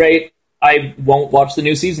 okay, great. I won't watch the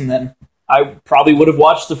new season then. I probably would have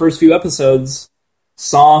watched the first few episodes,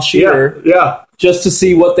 saw Shearer, just to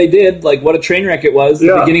see what they did, like what a train wreck it was,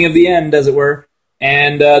 the beginning of the end, as it were.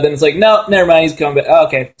 And then it's like, no, never mind, he's coming back. Oh,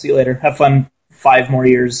 okay, see you later. Have fun 5 more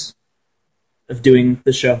years of doing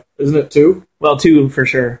this show. Isn't it 2? Well, 2 for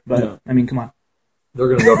sure, but I mean, come on. They're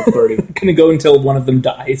going to go to 30. Going to go until one of them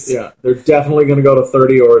dies. Yeah, they're definitely going to go to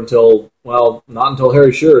 30 or until, well, not until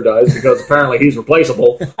Harry Shearer dies, because apparently he's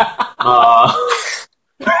replaceable.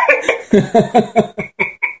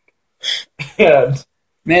 And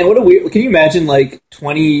man, what a weird... Can you imagine, like,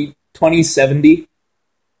 2070?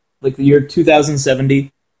 Like, the year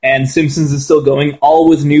 2070, and Simpsons is still going, all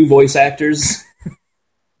with new voice actors?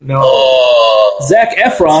 No. Zac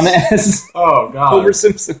Efron as Homer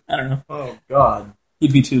Simpson. I don't know. Oh, God.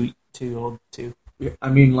 He'd be too old, too. I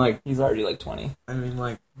mean, like... He's already, like, 20. I mean,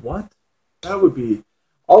 like, what? That would be...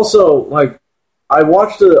 Also, like, I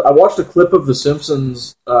watched a clip of The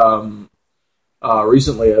Simpsons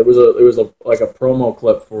recently. It was a promo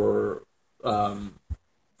clip for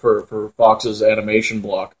Fox's animation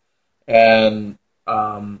block, and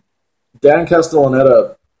Dan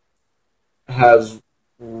Castellaneta has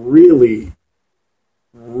really,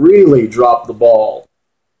 really dropped the ball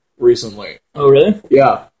recently. Oh, really?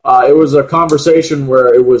 Yeah. It was a conversation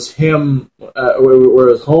where it was him, where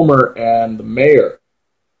it was Homer and the mayor,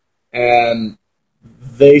 and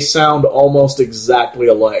they sound almost exactly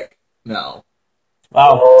alike now.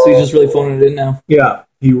 Wow. So he's just really phoning it in now. Yeah,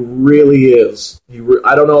 he really is.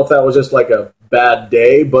 I don't know if that was just like a bad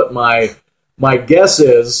day, but my guess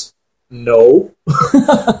is no,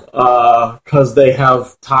 because they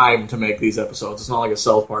have time to make these episodes. It's not like a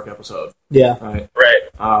South Park episode. Yeah. Right. Right.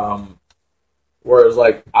 Whereas,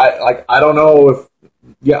 I don't know if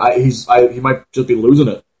he might just be losing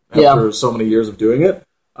it after so many years of doing it.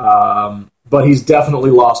 But he's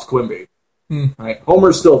definitely lost Quimby. Right.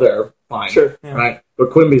 Homer's still there, fine. Sure. Yeah. Right. But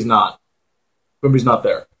Quimby's not. Quimby's not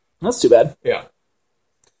there. That's too bad. Yeah.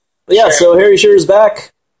 But yeah. So Harry Shearer's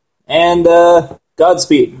back, and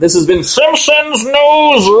Godspeed. This has been Simpsons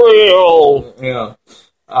Newsreel. Yeah.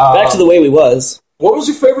 Back to the way we was. What was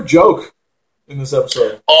your favorite joke in this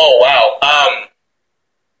episode? Oh, wow.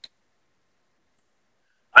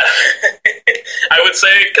 I would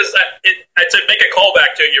say, because to make a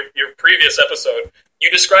callback to your previous episode, you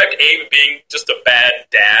described Abe being just a bad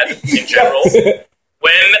dad in general.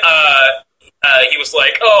 When he was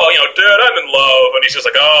like, "Oh, Dad, I'm in love," and he's just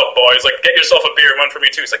like, "Oh boy," he's like, "Get yourself a beer, one for me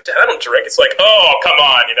too." He's like, "Dad, I don't drink." It's like, "Oh, come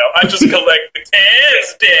on, I just collect the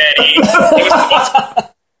cans, Daddy."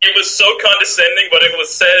 It was so condescending, but it was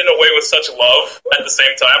said in a way with such love at the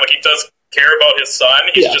same time. Like, he does care about his son.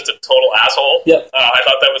 He's just a total asshole. Yep. I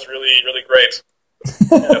thought that was really, really great.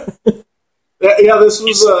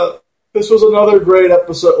 This was another great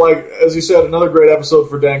episode. Like, as you said, another great episode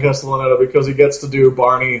for Dan Castellaneta because he gets to do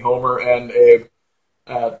Barney, Homer, and Abe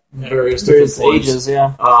at various different points. Ages,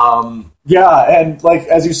 yeah. And like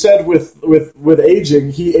as you said, with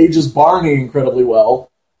aging, he ages Barney incredibly well.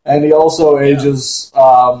 And he also ages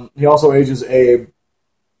Abe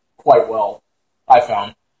quite well, I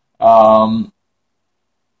found.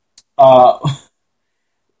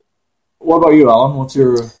 What about you, Alan? What's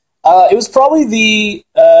your... It was probably the...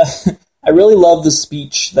 I really love the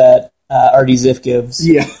speech that Artie Ziff gives.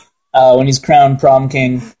 Yeah. When he's crowned prom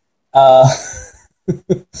king. John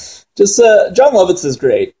Lovitz is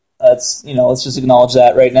great. Let's just acknowledge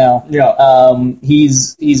that right now. Yeah.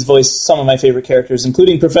 He's voiced some of my favorite characters,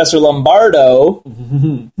 including Professor Lombardo,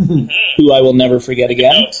 who I will never forget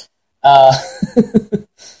again. And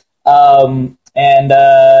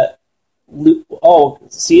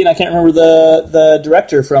I can't remember the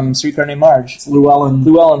director from Streetcar Named Marge. It's Llewellyn.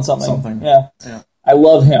 Llewellyn something. Yeah. I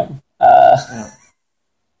love him.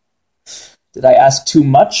 Did I ask too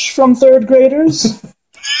much from third graders?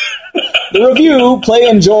 The review, play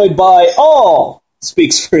enjoyed by all,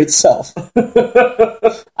 speaks for itself.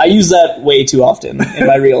 I use that way too often in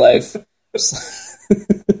my real life.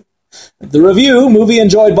 The review, movie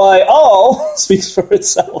enjoyed by all, speaks for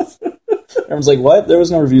itself. Everyone's like, what? There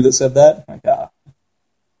was no review that said that? I'm like,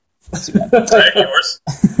 That's too bad.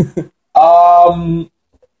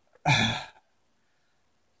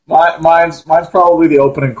 Mine's probably the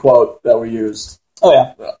opening quote that we used. Oh,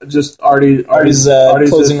 yeah. Just Artie's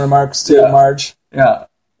closing remarks to Marge. Yeah.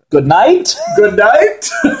 Good night. Good night.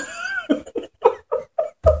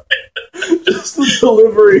 Just the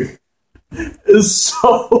delivery is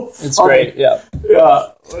so funny. It's great, yeah.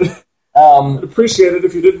 Yeah. I'd appreciate it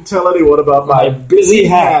if you didn't tell anyone about my busy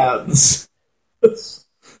hands.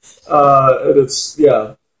 And it's,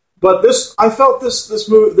 yeah. But I felt this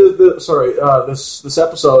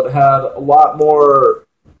episode had a lot more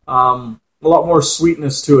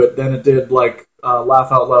sweetness to it than it did laugh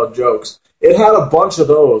out loud jokes. It had a bunch of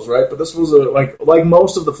those, right? But this was like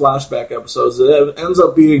most of the flashback episodes, it ends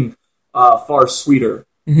up being far sweeter,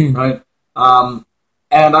 right? And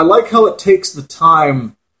I like how it takes the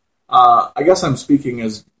time. I guess I'm speaking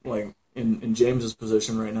as like in James's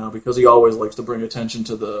position right now because he always likes to bring attention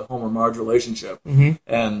to the Homer Marge relationship,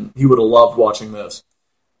 and he would have loved watching this.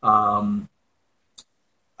 I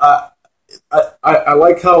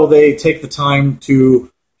like how they take the time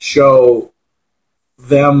to show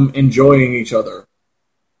them enjoying each other,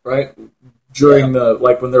 right? During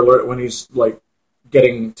when he's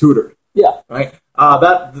getting tutored, right?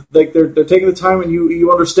 They're taking the time, and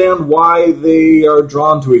you understand why they are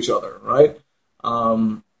drawn to each other, right?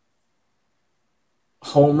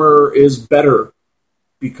 Homer is better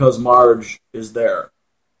because Marge is there,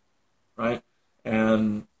 right?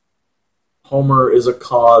 And Homer is a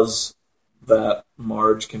cause that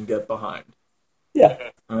Marge can get behind. Yeah.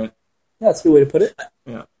 Right? Yeah, that's a good way to put it.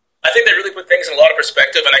 Yeah. I think they really put things in a lot of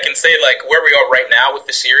perspective, and I can say, where we are right now with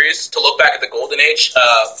the series, to look back at the Golden Age,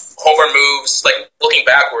 Homer moves, looking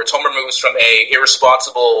backwards, Homer moves from a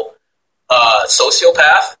irresponsible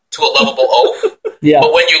sociopath to a lovable oaf. Yeah.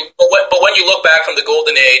 But when you look back from the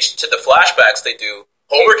Golden Age to the flashbacks they do,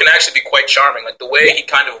 Homer can actually be quite charming. Like, the way he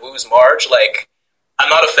kind of woos Marge, I'm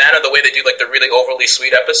not a fan of the way they do, the really overly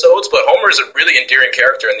sweet episodes, but Homer is a really endearing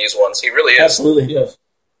character in these ones. He really is. Absolutely. Yes.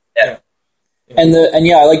 Yeah. And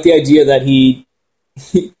I like the idea that he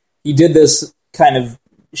did this kind of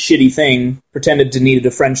shitty thing, pretended to need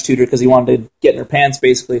a French tutor because he wanted to get in her pants,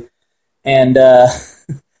 basically, and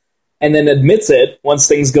then admits it once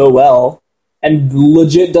things go well, and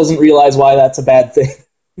legit doesn't realize why that's a bad thing.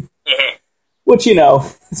 Which,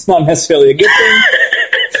 it's not necessarily a good thing.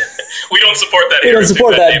 We don't support that. We don't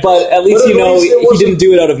support that, but at least he didn't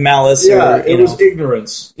do it out of malice. Yeah, it was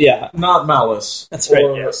ignorance. Yeah, not malice. That's right.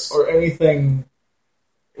 Or anything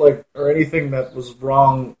or anything that was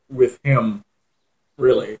wrong with him.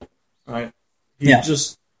 Really, right? He's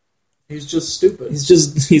just stupid. He's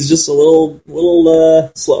just a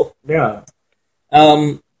little slow. Yeah.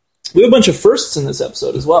 We have a bunch of firsts in this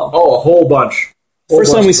episode as well. Oh, a whole bunch.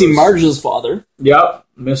 First time we see Marge's father. Yep,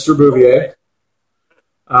 Mr. Bouvier.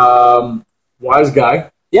 Wise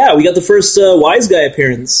guy. Yeah, we got the first wise guy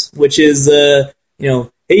appearance, which is,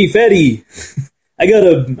 hey, Fatty, I got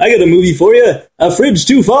a movie for you. A fridge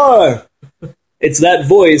too far. It's that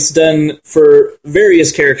voice done for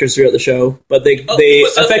various characters throughout the show, but they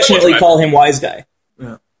affectionately call him Wise Guy.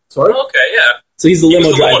 Yeah. Sorry? Okay, yeah. So he's the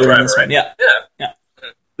limo driver in this right? one. Yeah. Yeah.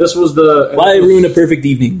 This was the... Why ruin a perfect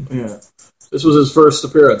evening? Yeah. This was his first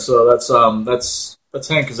appearance, so that's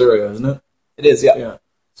Hank Azaria, isn't it? It is, yeah. Yeah.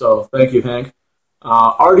 So, thank you, Hank.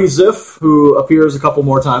 Artie Ziff, who appears a couple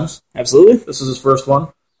more times. Absolutely. This is his first one.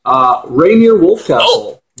 Rainier Wolfcastle.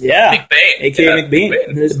 Oh. Yeah. McBain. A.K.A. McBain.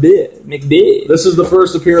 McBain. This is the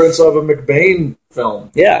first appearance of a McBain film.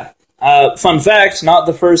 Yeah. Fun fact, not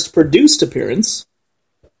the first produced appearance.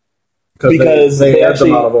 Because they had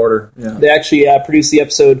them out of order. Yeah. They actually produced the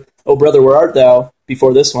episode "Oh Brother, Where Art Thou"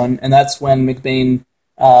 before this one, and that's when McBain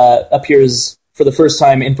appears for the first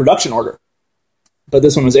time in production order. But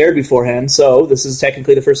this one was aired beforehand, so this is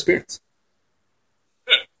technically the first appearance.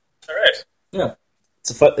 All right. Yeah.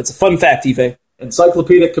 It's a fun fact, Ife.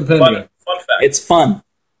 Encyclopedic Compendium. Fun fact. It's fun.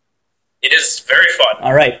 It is very fun.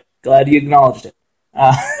 All right. Glad you acknowledged it.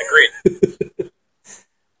 Agreed.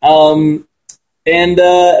 And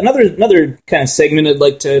another kind of segment I'd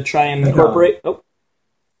like to try and incorporate. Oh,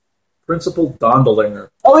 Principal Dondelinger.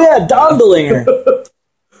 oh yeah, Dondelinger.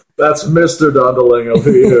 That's Mr. Dondelinger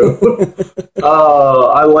to you.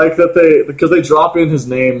 I like that because they drop in his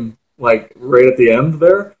name like right at the end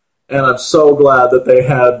there, and I'm so glad that they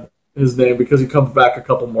had his name because he comes back a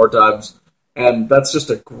couple more times, and that's just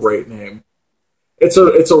a great name. It's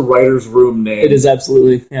a writer's room name. It is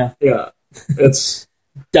absolutely, yeah. Yeah, it's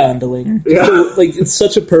Dondelinger. Yeah. So, it's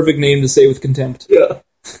such a perfect name to say with contempt. yeah.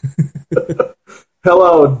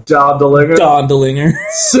 Hello, Dondelinger. Dondelinger.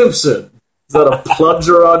 Simpson. Is that a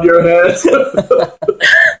plunger on your head?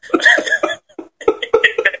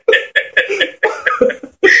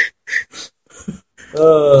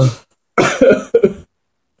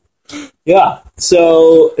 Yeah.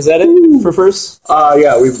 So is that it for first?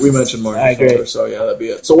 Yeah, we mentioned Martin Alright, great. Fuller, so yeah, that'd be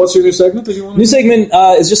it. So what's your new segment that you want to New segment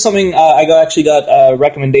is just something I actually got a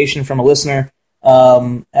recommendation from a listener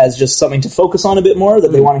as just something to focus on a bit more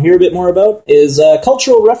that they want to hear a bit more about is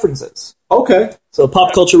cultural references. Okay. So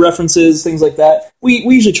pop culture references, things like that. We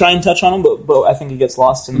usually try and touch on them, but I think it gets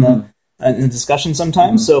lost in the discussion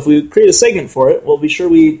sometimes. So if we create a segment for it, we'll be sure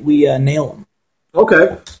we nail them.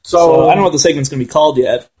 Okay. So I don't know what the segment's going to be called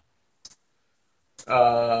yet.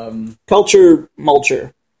 Culture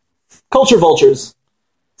mulcher. Culture vultures.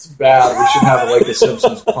 It's bad. We should have like a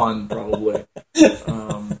Simpsons pun, probably.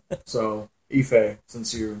 So, Ife,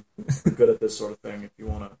 since you're good at this sort of thing, if you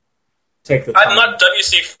want to take the time. I'm not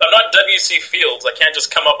WC Fields. I can't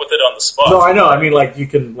just come up with it on the spot. No, I know. I mean, like, you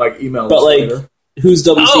can like email But us like, later. who's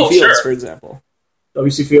W.C. Fields, sure. for example?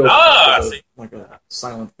 W.C. Fields is see. like a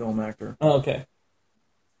silent film actor. Oh, okay.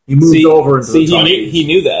 He moved over into the top. He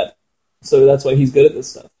knew that, so that's why he's good at this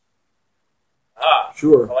stuff.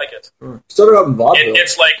 Sure. I like it. Sure. Started out in vaudeville.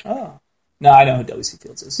 It's like Oh. No, I know who W.C.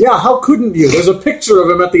 Fields is. Yeah, how couldn't you? There's a picture of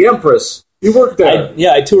him at the Empress. You worked there.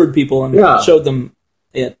 I toured people and showed them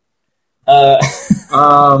it.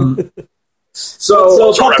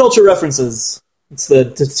 So pop culture references. It's the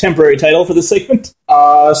temporary title for this segment.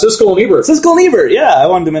 Siskel and Ebert. Siskel and Ebert, yeah, I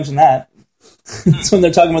wanted to mention that. It's when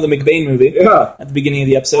they're talking about the McBain movie Yeah. at the beginning of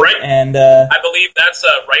the episode. Right. And I believe that's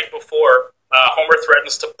right before Homer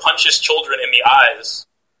threatens to punch his children in the eyes.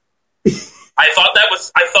 I thought that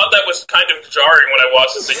was kind of jarring when I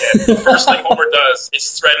watched this again. The first thing Homer does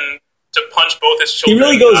is threaten to punch both his he children.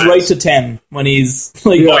 really in the goes eyes. right to 10 when he's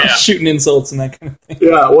like Yeah. shooting insults and that kind of thing.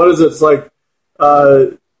 Yeah, what is it? It's like,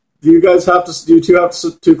 do you two have to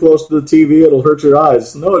sit too close to the TV? It'll hurt your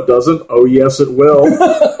eyes. No, it doesn't. Oh, yes, it will.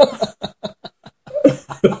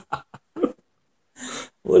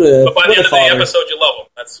 But by the end of the episode, you love him.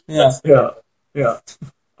 That's Yeah.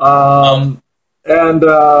 And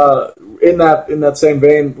in that same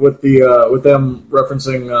vein, with them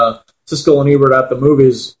referencing Siskel and Ebert at the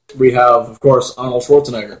movies, we have, of course, Arnold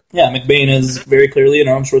Schwarzenegger. Yeah, McBain is very clearly an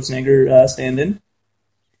Arnold Schwarzenegger stand-in.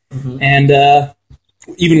 Mm-hmm. And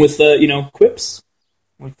even with, quips,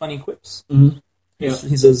 with funny quips. Mm-hmm. Yeah.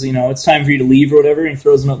 He says, it's time for you to leave or whatever, and he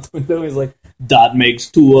throws him out the window. He's like, that makes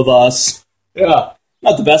two of us. Yeah.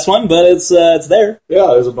 Not the best one, but it's there. Yeah,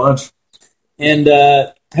 there's a bunch. And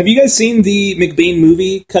have you guys seen the McBain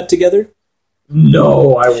movie cut together?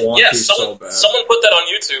 No, I want to someone so bad. someone put that on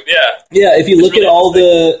YouTube. Yeah. Yeah, if you look really at all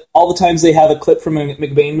the times they have a clip from a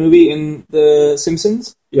McBain movie in The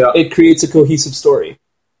Simpsons, Yeah. it creates a cohesive story.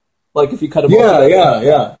 Like if you cut them all together.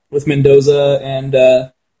 Yeah. With Mendoza and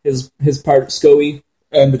his part Scoey.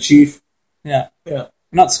 And the chief. Yeah. Yeah.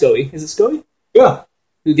 Not Scoey. Is it Scoey? Yeah.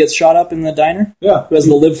 Who gets shot up in the diner? Yeah. Who has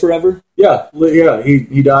to live forever? Yeah.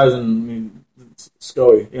 He dies in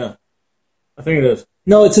Scoey. Yeah. I think it is.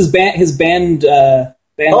 No, it's his band.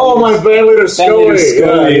 Oh, my band leader Scoey.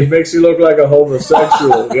 Scoey. Yeah, he makes you look like a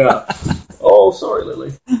homosexual. Yeah. Oh, sorry,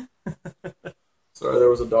 Lily. Sorry, there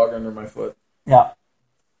was a dog under my foot. Yeah.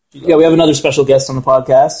 Yeah, we have another special guest on the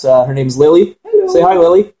podcast. Her name's Lily. Hello. Say hi,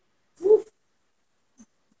 Lily.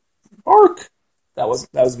 Bark. That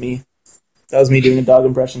was me. That was me doing a dog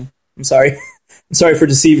impression. I'm sorry. I'm sorry for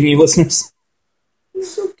deceiving you, listeners.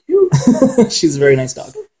 He's so cute. She's a very nice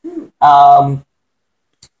dog. What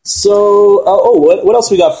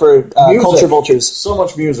else we got for Culture Vultures? So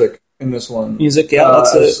much music in this one. Music, yeah.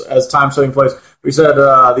 As time, setting, place. We said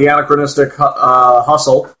the anachronistic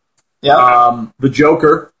Hustle. Yeah. The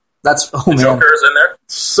Joker. That's the Joker's in there.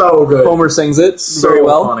 So good. Homer sings it very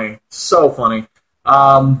well. Funny. So funny.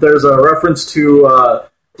 There's a reference to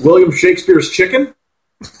William Shakespeare's chicken.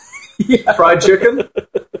 Yeah. Fried chicken.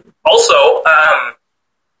 Also,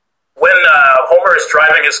 when Homer is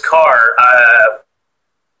driving his car,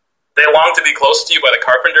 They Long to Be Close to You by the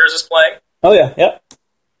Carpenters is playing. Oh, yeah, yeah.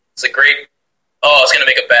 It's a great... Oh, I was going to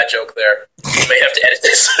make a bad joke there. You may have to edit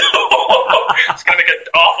this. It's going to make an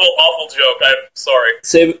awful, awful joke. I'm sorry.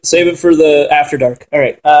 Save it for the After Dark. All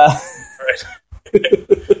right. All right.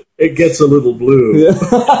 It gets a little blue. Yeah.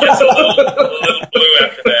 It's a little blue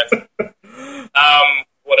after that.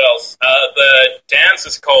 What else? The dance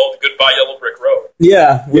is called Goodbye Yellow Brick Road.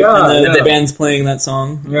 Yeah. Yeah, the band's playing that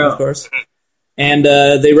song, yeah. of course. And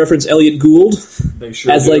they reference Elliot Gould They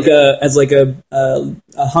sure as do. like a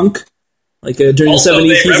hunk. Like during Also, the 70s,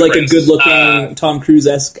 they he's like a reference, good-looking Tom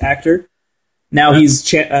Cruise-esque actor. Now he's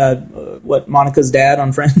Monica's dad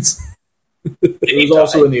on Friends. He was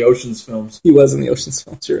also in the Ocean's films. He was in the Ocean's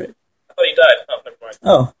films. You're right. I thought he died. Oh,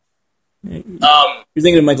 never mind. Oh, you're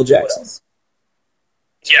thinking of Michael Jackson.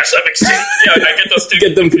 Yes, I'm excited. Yeah, I get those two.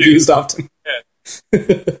 Get them confused often.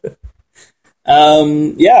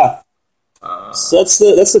 Yeah. Yeah. So that's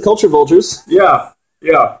the Culture Vultures. Yeah.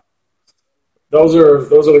 Those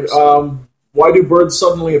are. Why do birds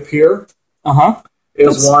suddenly appear?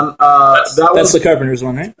 Is one. That's That's the Carpenters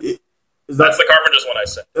one, right? That's the Carpenters one I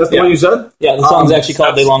said. That's the one you said? Yeah, the song's actually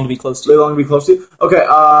called "They Long to Be Close to They You." Long to Be Close to You? Okay,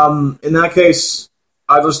 in that case,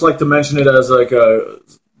 I just like to mention it as like a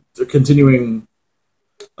continuing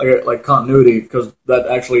like continuity, because that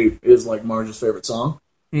actually is like Marge's favorite song.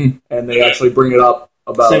 And they actually bring it up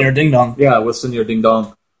about Senor Ding Dong. Yeah, with Senor Ding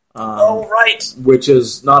Dong. Oh, right. Which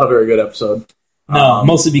is not a very good episode. No,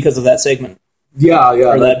 mostly because of that segment. Yeah.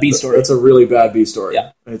 Or that B story. It's a really bad B story.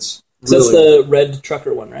 Yeah. It's So really, that's the Red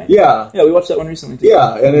Trucker one, right? Yeah. Yeah, we watched that one recently too.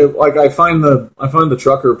 Yeah, and I find the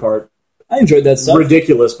trucker part I enjoyed that stuff.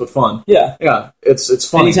 ridiculous but fun. Yeah. Yeah, it's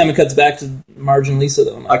funny. Anytime it cuts back to Marge and Lisa,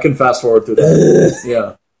 though, I'm I like, can fast forward through that.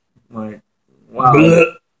 Yeah. Like, wow.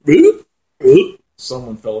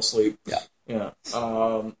 Someone fell asleep. Yeah.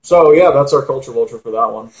 So yeah, that's our Culture Vulture for that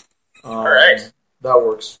one. All right. That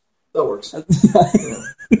works. Yeah.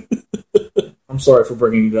 I'm sorry for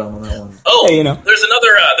bringing you down on that one. Oh, Hey, there's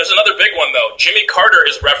another big one though. Jimmy Carter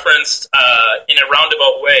is referenced in a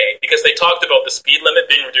roundabout way because they talked about the speed limit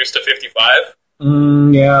being reduced to 55.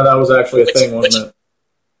 Yeah, that was actually a thing, wasn't it?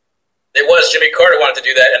 It was. Jimmy Carter wanted to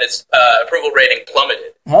do that, and its approval rating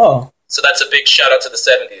plummeted. oh. So that's a big shout out to the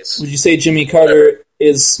 70s. Would you say Jimmy Carter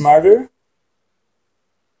is smarter?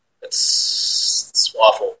 It's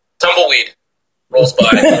awful. Tumbleweed rolls by.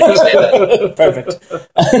 I say that. Perfect.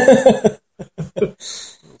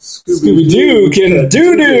 Scooby-Doo can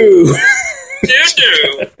doo-doo!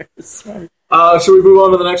 Doo-doo! Should we move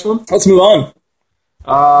on to the next one? Let's move on. We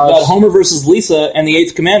got Uh, Homer versus Lisa and the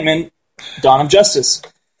Eighth Commandment, Dawn of Justice.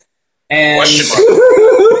 And Question mark.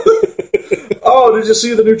 oh, did you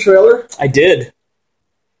see the new trailer? I did.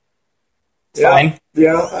 Fine.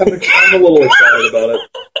 Yeah, I'm a little excited about it.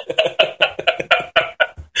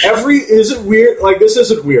 Is it weird? Like, this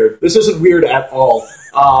isn't weird. This isn't weird at all.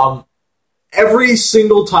 Every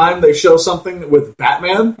single time they show something with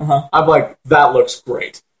Batman, I'm like, that looks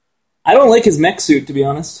great. I don't like his mech suit, to be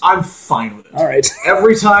honest. I'm fine with it. All right.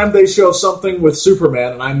 Every time they show something with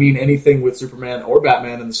Superman, and I mean anything with Superman or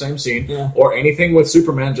Batman in the same scene, Yeah. or anything with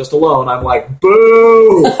Superman just alone, I'm like,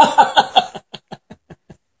 boo!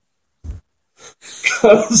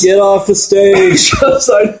 Get off the stage. Because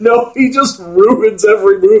I know he just ruins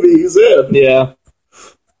every movie he's in. Yeah.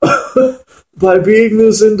 By being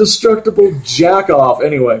this indestructible jack-off.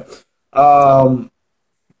 Anyway,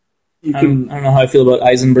 you I can... don't know how I feel about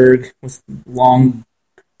Eisenberg with long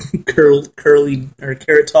curly or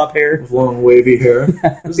carrot top hair. With long wavy hair.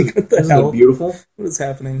 Isn't it beautiful? What is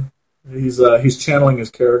happening? He's channeling his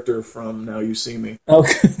character from Now You See Me. Oh,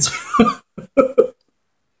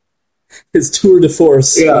 his tour de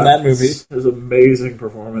force in that movie. His amazing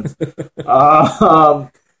performance.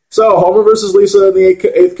 So, Homer versus Lisa and the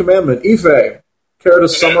Eighth Commandment. Ife, care to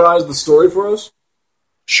summarize the story for us?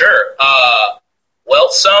 Sure. Well,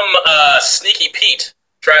 some sneaky Pete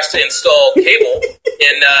tries to install cable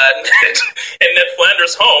in Ned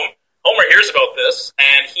Flanders' home. Homer hears about this,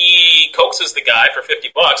 and he coaxes the guy for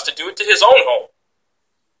 $50 to do it to his own home.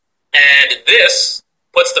 And this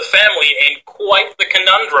puts the family in quite the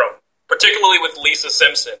conundrum, particularly with Lisa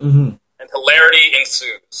Simpson. Mm-hmm. And hilarity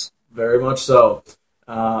ensues. Very much so.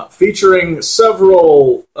 Featuring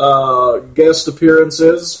several guest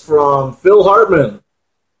appearances from Phil Hartman.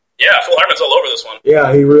 Yeah, Phil Hartman's all over this one.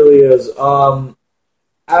 Yeah, he really is.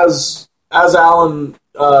 As Alan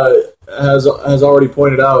has already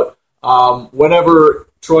pointed out, whenever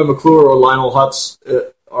Troy McClure or Lionel Hutz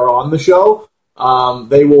are on the show,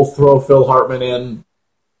 they will throw Phil Hartman in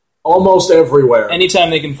almost everywhere.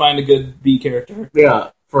 Anytime they can find a good B character.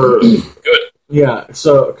 Yeah, for good. Yeah,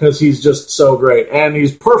 so because he's just so great, and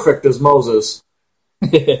he's perfect as Moses.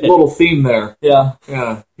 Little theme there. Yeah.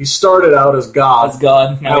 He started out as God. As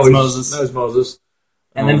God. Now he's Moses. Now he's Moses.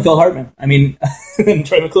 And then Phil Hartman. I mean, and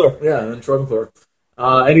Troy McClure. Yeah, and then Troy McClure.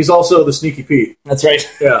 And he's also the Sneaky Pete. That's right.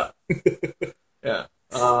 Yeah. Yeah.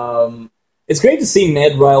 It's great to see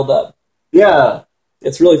Ned riled up. Yeah.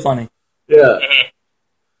 It's really funny. Yeah.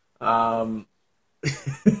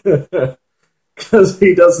 Because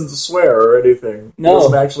he doesn't swear or anything. No. He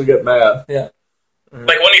doesn't actually get mad. Yeah.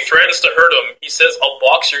 Like when he threatens to hurt him, he says, "I'll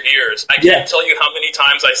box your ears." I can't tell you how many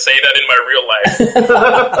times I say that in my real life.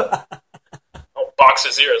 I'll box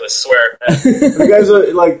his ears, I swear. You guys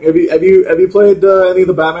have you played any of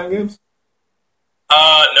the Batman games? No,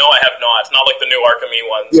 I have not. It's not like the new Arkham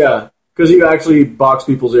ones. Yeah, because you actually box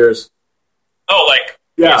people's ears. Oh, like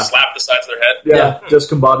you slap the sides of their head? Yeah.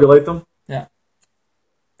 Discombobulate them? Yeah.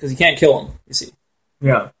 Because you can't kill them, you see.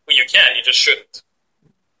 Yeah. Well, you can, you just shouldn't.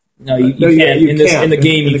 No, you can't. In the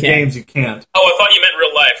game, you can't. Games, you can't. Oh, I thought you meant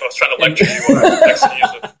real life. I was trying to lecture you on the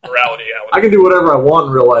use of morality, Alan. I can do whatever I want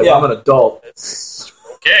in real life. Yeah. I'm an adult. It's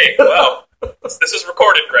okay, well, this is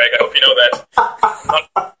recorded, Greg. I hope you know that.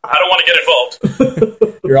 I don't want to get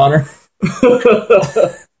involved. Your Honor.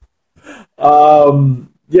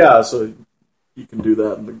 Yeah, so you can do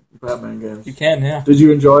that in the Batman games. You can, yeah. Did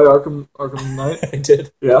you enjoy Arkham Knight? I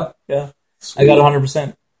did. Yeah? Yeah. Sweet. I got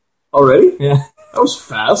 100%. Already? Yeah. That was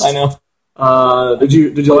fast. I know. Did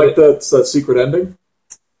you like that secret ending?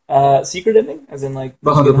 Secret ending? As in, like...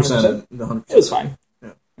 The 100%. The 100%. It was fine.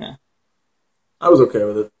 Yeah. I was okay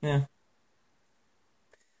with it. Yeah.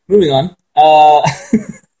 Moving on.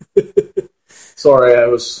 Sorry, I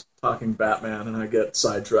was talking Batman, and I get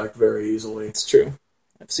sidetracked very easily. It's true.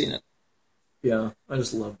 I've seen it. Yeah, I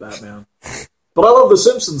just love Batman. But I love The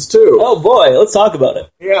Simpsons, too. Oh, boy. Let's talk about it.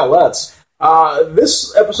 Yeah, let's.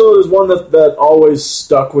 This episode is one that always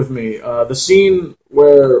stuck with me. The scene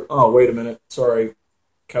where... Oh, wait a minute. Sorry.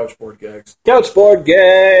 Couchboard gags. Couchboard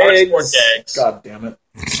gags! Couchboard gags. God damn it.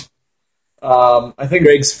 I think...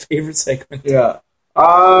 Greg's favorite segment. Yeah.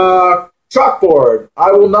 Chalkboard.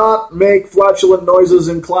 I will not make flatulent noises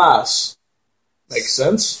in class. Makes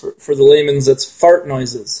sense. For the layman's, it's fart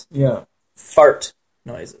noises. Yeah. Fart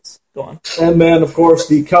noises. Go on. And then, of course,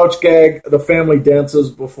 the couch gag, the family dances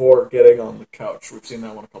before getting on the couch. We've seen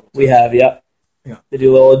that one a couple times. We have, yeah. They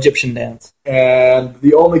do a little Egyptian dance. And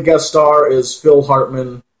the only guest star is Phil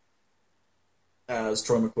Hartman as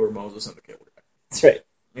Troy McClure Moses and the Cable Guy. That's right.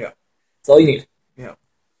 Yeah. That's all you need. Yeah.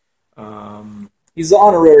 He's the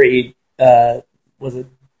honorary, was it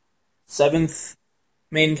 7th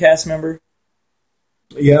main cast member?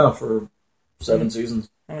 Yeah, for 7 seasons.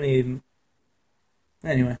 How many...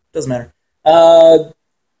 Anyway, doesn't matter.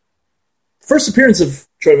 First appearance of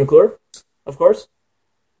Troy McClure, of course.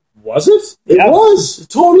 Was it? It was. It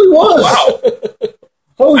totally was. Wow.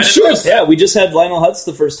 Holy shit. Yeah, we just had Lionel Hutz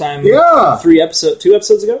the first time. Yeah. 2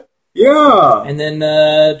 episodes ago. Yeah. And then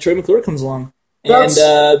Troy McClure comes along.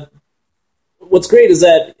 And what's great is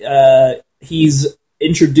that he's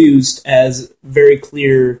introduced as very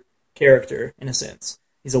clear character, in a sense.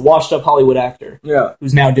 He's a washed-up Hollywood actor. Yeah.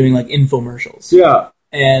 Who's now doing, like, infomercials. Yeah.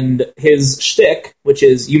 And his shtick, which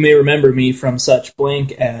is, you may remember me from such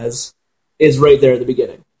blank as, is right there at the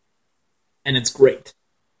beginning. And it's great.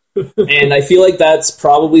 And I feel like that's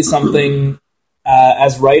probably something,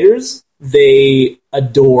 as writers, they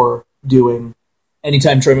adore doing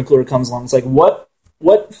anytime Troy McClure comes along. It's like,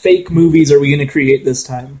 what fake movies are we going to create this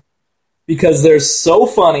time? because they're so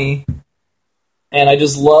funny, and I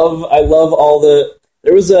love all the.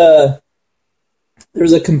 There was a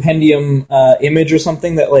compendium image or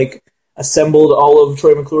something that like assembled all of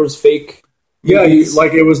Troy McClure's fake. Yeah,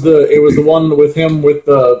 it was the one with him with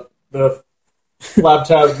the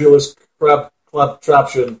flabtabulous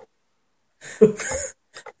claptraption. the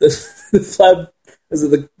flab is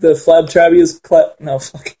it the flabtrabius clap? No,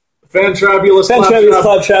 fuck. Fantabulous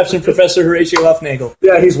claptraption, Professor Horatio Huffnagel.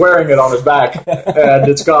 Yeah, he's wearing it on his back, and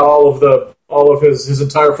it's got all of his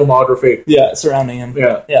entire filmography. Yeah, surrounding him.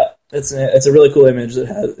 Yeah. It's a really cool image that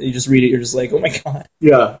has. You just read it, you're just like, oh my god.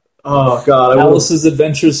 Yeah. Oh god. Alice's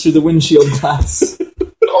adventures through the windshield glass.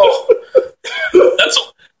 Oh, that's.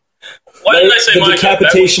 Why didn't I say the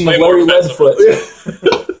decapitation of Larry Leadfoot?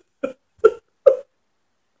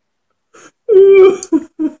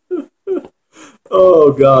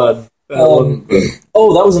 Oh god.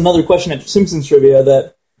 That was another question at Simpsons Trivia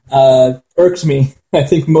that irked me. I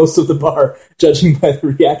think most of the bar, judging by the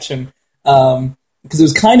reaction, because it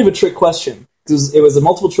was kind of a trick question. Because it was a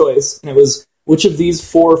multiple choice, and it was which of these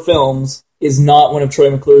 4 films is not one of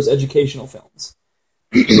Troy McClure's educational films,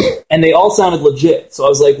 and they all sounded legit. So I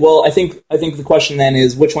was like, well, I think the question then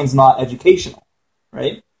is which one's not educational,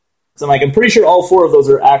 right? So I'm pretty sure all 4 of those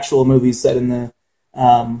are actual movies set in the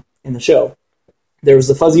show. There was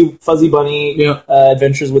the Fuzzy Bunny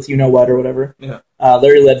Adventures with You Know What or whatever. Yeah.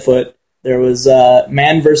 Larry Leadfoot. There was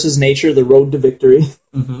Man vs. Nature: The Road to Victory.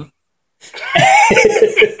 Mm-hmm.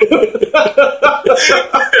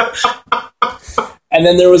 And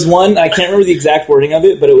then there was one, I can't remember the exact wording of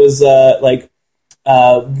it, but it was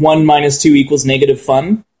 1 minus 2 equals negative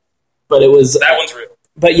fun. But it was that one's real.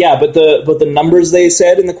 But yeah, but the numbers they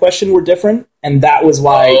said in the question were different, and that was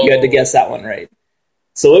why you had to guess that one right.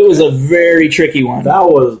 So it was a very tricky one.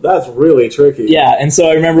 That's really tricky. Yeah, and so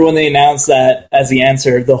I remember when they announced that as the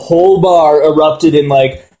answer, the whole bar erupted in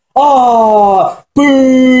like,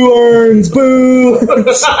 boo earns, boo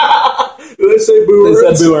earns. Did they say boo earns?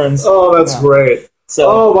 They said boo earns. Oh, that's great. So,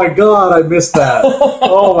 oh my god, I missed that.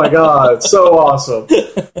 Oh my god, it's so awesome.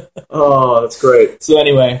 Oh, that's great. So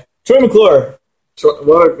anyway, Troy McClure.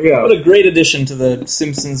 What a great addition to the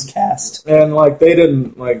Simpsons cast. And they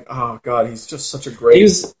didn't oh god, he's just such a great. He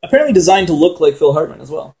was apparently designed to look like Phil Hartman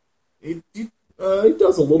as well. He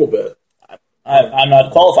does a little bit. I'm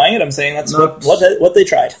not qualifying it. I'm saying that's what they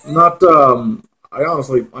tried. Not. I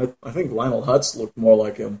honestly, I think Lionel Hutz looked more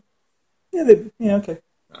like him. Yeah. Okay.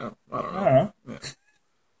 I don't know. Yeah.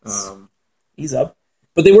 He's up.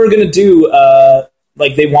 But they were going to do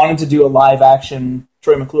they wanted to do a live action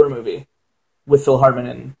Troy McClure movie with Phil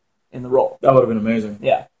Hartman in the role. That would have been amazing.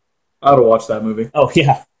 Yeah. I would have watched that movie. Oh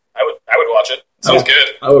yeah. I would watch it. Sounds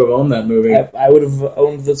good. I would have owned that movie. I would have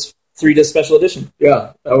owned this 3-disc special edition.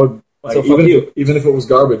 Yeah, that would. So even if it was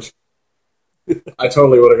garbage, I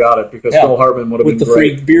totally would have got it because Phil Hartman would have been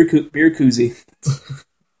great. With the free beer koozie.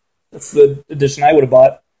 That's the edition I would have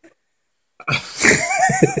bought. I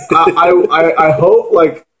hope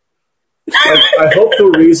I hope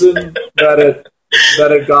the reason that it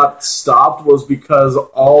got stopped was because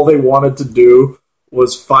all they wanted to do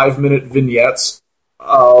was 5-minute vignettes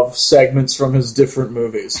of segments from his different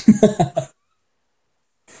movies.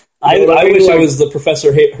 I wish it was the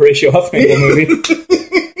Professor Horatio Huffnagel movie.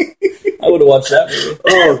 I would have watched that movie.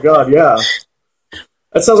 Oh god, yeah.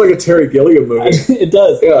 That sounds like a Terry Gilliam movie. It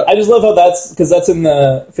does. Yeah. I just love how because that's in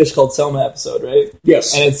the Fish Called Selma episode, right?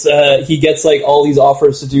 Yes. And it's he gets all these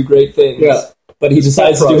offers to do great things. Yeah. But he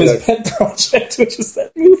decides to do his pet project, which is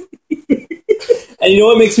that movie. And you know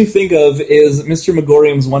what makes me think of is Mr.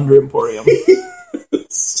 Megorium's Wonder Emporium.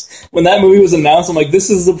 When that movie was announced, I'm like, this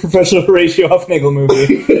is the Professional Horatio Huffnagel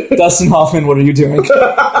movie. Dustin Hoffman, what are you doing?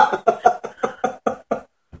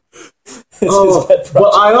 Well,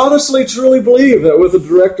 I honestly, truly believe that with a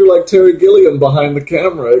director like Terry Gilliam behind the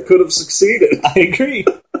camera, it could have succeeded. I agree.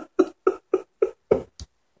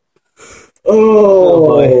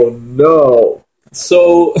 Oh no.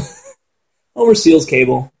 So, Homer steals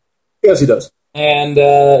cable. Yes, he does. And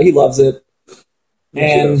he loves it.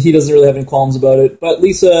 Yes, and he doesn't really have any qualms about it. But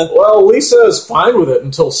Lisa... Well, Lisa is fine with it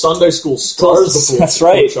until Sunday school scars the That's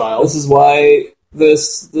right. child. This is why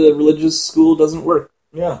the religious school doesn't work.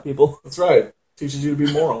 Yeah. People. That's right. Teaches you to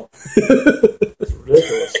be moral. It's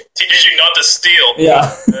ridiculous. Teaches you not to steal. Yeah.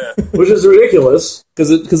 Which is ridiculous.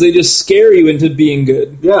 Because they just scare you into being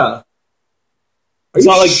good. Yeah. Are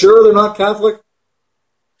you sure they're not Catholic?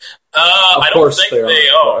 I don't think they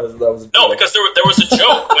are. No, because there was a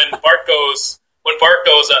joke when Bart goes, why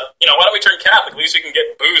don't we turn Catholic? At least we can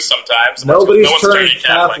get booze sometimes. Nobody's turning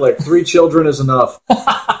Catholic. 3 children is enough.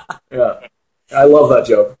 Yeah. I love that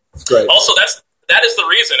joke. It's great. Also, that's that is the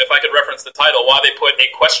reason, if I could reference the title, why they put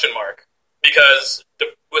a question mark. Because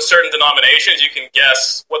with certain denominations, you can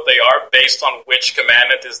guess what they are based on which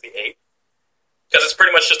commandment is the eighth. Because it's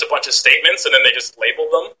pretty much just a bunch of statements, and then they just label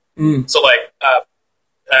them. So, like,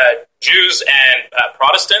 Jews and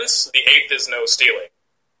Protestants, the eighth is no stealing.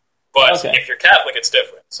 But if you're Catholic, it's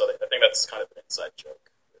different. So I think that's kind of an inside joke.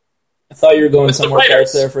 I thought you were going somewhere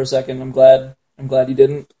else there for a second. I'm glad you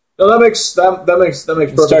didn't. No, that makes perfect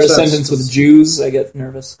sense. Start a sentence with Jews. I get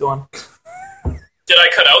nervous. Go on. Did I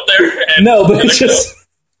cut out there? No, but it's just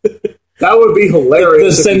that would be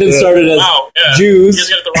hilarious. The sentence started as Jews,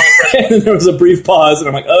 you get the wrong impression. and then there was a brief pause, and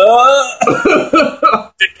I'm like, Were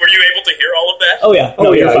you able to hear all of that? Oh yeah,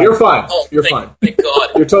 you're fine. Oh, you're fine. Thank God.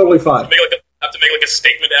 You're totally fine. Have to make like a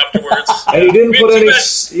statement afterwards. And you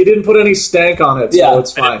didn't put any stank on it, so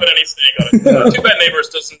it's fine. I didn't put any stank on it. Two Bad Neighbors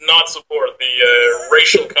does not support the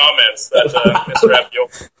racial comments that Mr. Abdiel.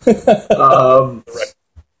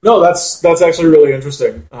 No, that's actually really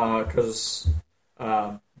interesting because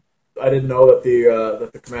I didn't know that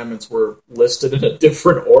the commandments were listed in a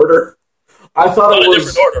different order. I thought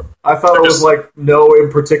it was like no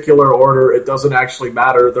in particular order. It doesn't actually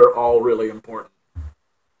matter. They're all really important.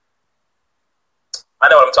 I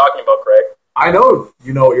know what I'm talking about, Craig. I know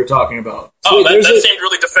you know what you're talking about. Oh, that seemed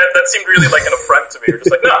really like an affront to me. You're just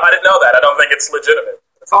like, no, I didn't know that. I don't think it's legitimate.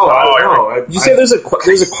 You say there's a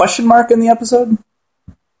question mark in the episode?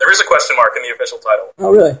 There is a question mark in the official title. Oh,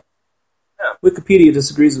 really? Yeah. Wikipedia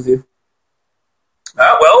disagrees with you.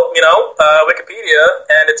 Well, Wikipedia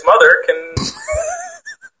and its mother can...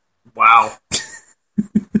 Wow.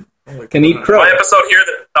 Can eat crow. On my episode here,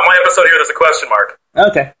 there's a question mark.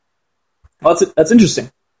 Okay. Well, that's interesting.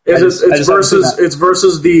 It's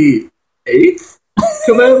versus the eighth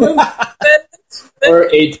commandment? Or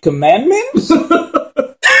eighth commandment?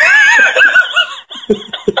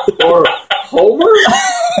 Or Homer?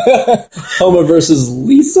 Homer versus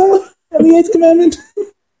Lisa and the eighth commandment?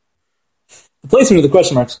 The placement of the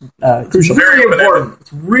question marks crucial. Very important.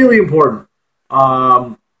 It's really important.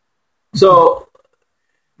 So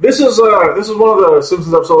this is one of the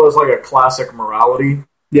Simpsons episodes that's like a classic morality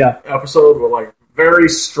episode with like very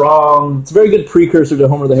strong. It's a very good precursor to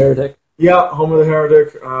Homer the Heretic. Yeah, Homer the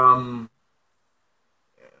Heretic,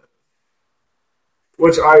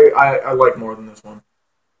 which I like more than this one.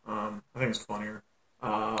 I think it's funnier.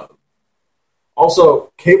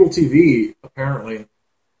 Also, cable TV apparently.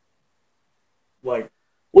 Well,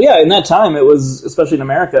 yeah, in that time, it was, especially in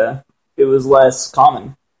America, it was less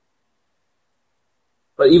common.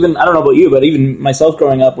 But even, I don't know about you, but even myself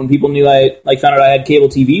growing up, when people knew I, found out I had cable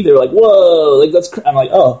TV, they were like, whoa, I'm like,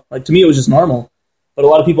 oh, to me it was just normal. But a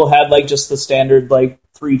lot of people had, just the standard,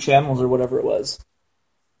 3 channels or whatever it was.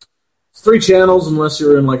 It's 3 channels unless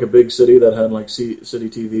you're in, a big city that had, City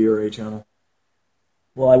TV or A channel.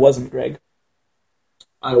 Well, I wasn't, Greg.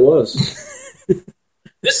 I was.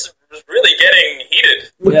 This was really getting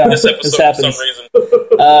heated. Yeah, this episode for some reason.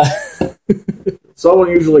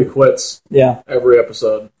 Someone usually quits. Yeah, every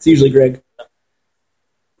episode. It's usually Greg.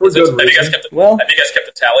 Have you guys kept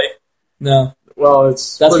a tally? No. Well,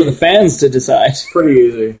 that's for the fans to decide. It's pretty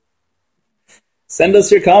easy. Send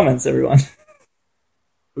us your comments, everyone.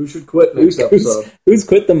 Who should quit next episode? Who's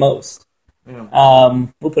quit the most? Yeah.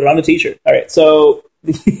 We'll put it on a t-shirt. All right, so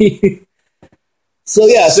 6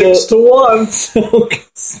 to 1.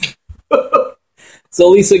 So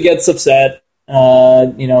Lisa gets upset.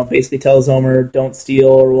 Basically tells Homer, "Don't steal,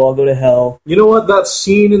 or we'll all go to hell." You know what? That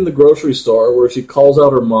scene in the grocery store where she calls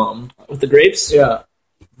out her mom with the grapes. Yeah,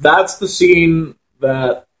 that's the scene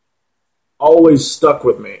that always stuck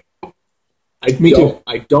with me. Me too.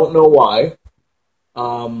 I don't know why.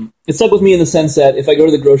 It stuck with me in the sense that if I go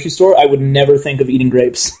to the grocery store, I would never think of eating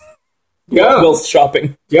grapes. Whilst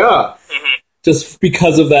shopping. Yeah. Just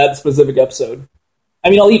because of that specific episode. I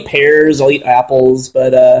mean, I'll eat pears, I'll eat apples,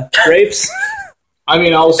 but grapes... I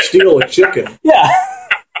mean, I'll steal a chicken. Yeah.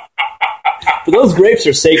 But those grapes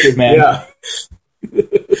are sacred, man. Yeah.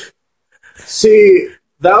 See,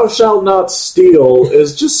 thou shalt not steal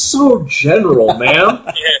is just so general, man.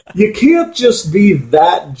 You can't just be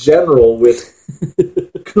that general with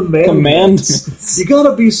commandments. You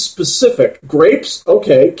gotta be specific. Grapes?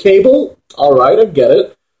 Okay. Cable? Alright, I get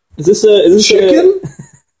it. Is this chicken?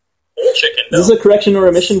 Chicken, no. Is this a correction or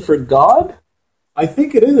omission for God? I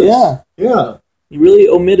think it is. Yeah. Yeah. You really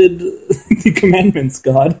omitted the commandments,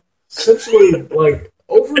 God. Essentially,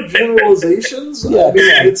 overgeneralizations? Yeah. I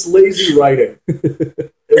mean, it's lazy writing. Is what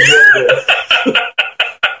it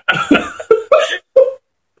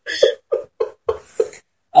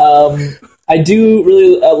is. I do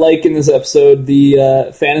really like in this episode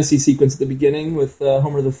the fantasy sequence at the beginning with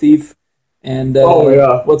Homer the Thief. And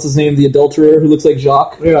what's his name? The adulterer who looks like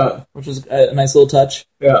Jacques. Yeah, which is a nice little touch.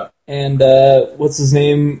 Yeah. And what's his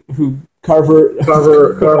name? Carver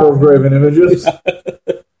of Graven Images. Yeah.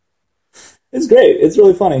 It's great. It's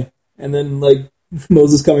really funny. And then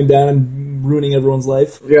Moses coming down and ruining everyone's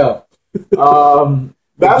life. Yeah.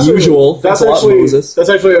 That's usual. That's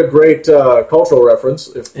actually a great cultural reference.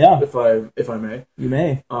 If I may. You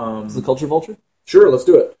may. Is the Culture Vulture? Sure, let's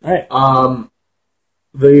do it. All right.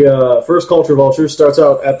 The first Culture Vulture starts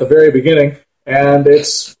out at the very beginning, and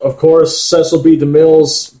it's, of course, Cecil B.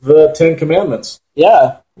 DeMille's The Ten Commandments.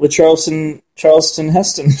 Yeah, with Charlton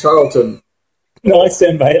Heston. Charlton. No, I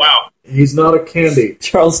stand by it. Wow. He's not a candy.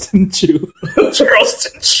 Charleston Chew.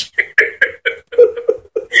 Charleston Chew.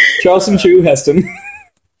 Charleston Chew Heston.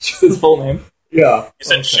 That's his full name. Yeah. You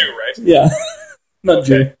said Chew, right? Yeah. Not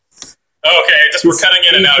Jew. Okay, we're cutting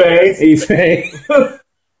in and out. Ife.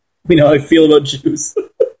 We know how I feel about Jews.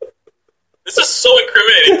 This is so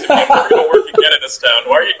incriminating to me. We're going to work again in this town.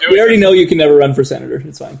 Why are you doing We already know you can never run for senator.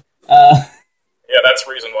 It's fine. Yeah, that's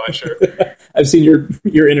the reason why, sure. I've seen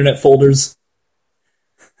your internet folders.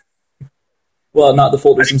 Well, not the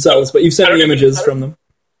folders themselves, but you've sent me images from them.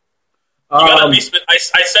 You gotta I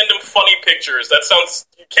send him funny pictures. That sounds...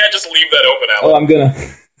 You can't just leave that open, Alan. Oh, I'm gonna...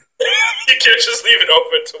 You can't just leave it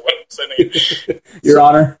open to what I'm sending. Your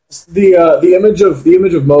Honor. The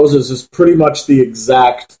image of Moses is pretty much the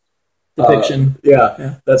exact depiction.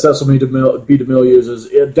 That Cecil B. DeMille uses,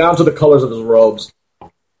 down to the colors of his robes.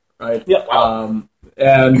 Right? Yeah. Wow.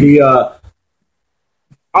 And he...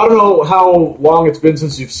 I don't know how long it's been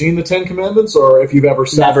since you've seen the Ten Commandments, or if you've ever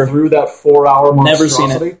sat through that 4-hour monstrosity.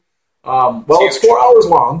 Never seen it. It's 4 hours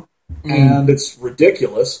long, and it's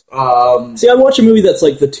ridiculous. See, I'd watch a movie that's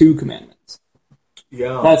like the Two Commandments.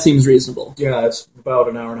 Yeah. That seems reasonable. Yeah, it's about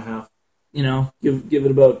an hour and a half. You know, give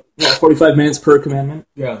it about 45 minutes per commandment.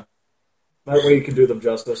 Yeah. That way you can do them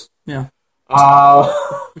justice. Yeah. Those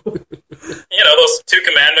 2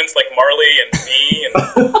 commandments like Marley and me and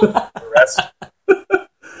the rest.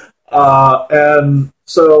 And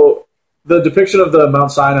so the depiction of the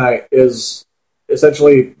Mount Sinai is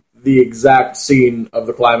essentially the exact scene of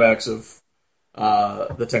the climax of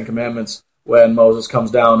the Ten Commandments, when Moses comes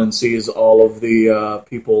down and sees all of the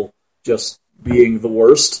people just being the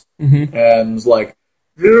worst, and is like,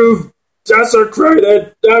 "You've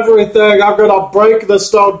desecrated everything. I'm gonna break the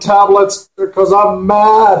stone tablets because I'm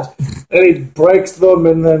mad." And he breaks them,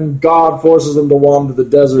 and then God forces him to wander the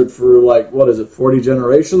desert for 40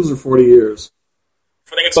 generations or 40 years?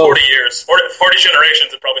 I think it's 40 years. 40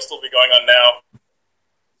 generations would probably still be going on now.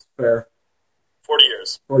 Fair. 40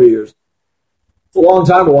 years. 40 years. It's a long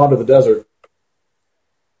time to wander the desert.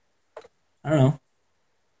 I don't know.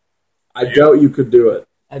 I doubt you could do it.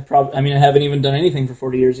 I haven't even done anything for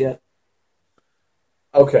 40 years yet.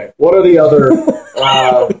 Okay. What are the other...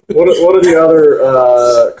 what are the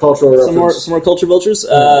other cultural references? Some more culture vultures?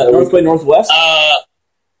 North by Northwest?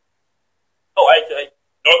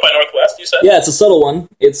 North by Northwest, you said? Yeah, it's a subtle one.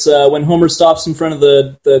 It's when Homer stops in front of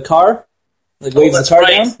the car, waves the car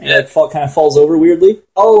down, and it kind of falls over weirdly.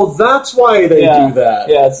 Oh, that's why they do that.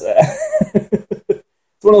 Yeah, it's,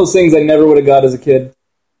 it's one of those things I never would have got as a kid,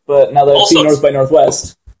 but now that I've seen North by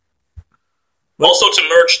Northwest. Also to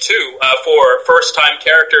merge, too, for first-time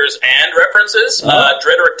characters and references,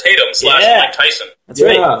 Drederick Tatum / Mike Tyson. That's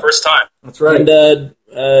right. First time. That's right. And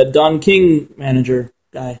Don King manager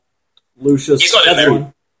guy. Lucius. He's not in there.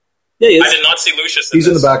 One. Yeah, he is. I did not see Lucius in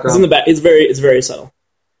the background. He's in the back. It's very subtle.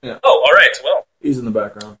 Yeah. Oh, all right. Well. He's in the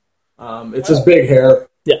background. It's his big hair.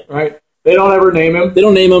 Yeah. Right? They don't ever name him. They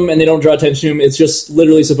don't name him, and they don't draw attention to him. It's just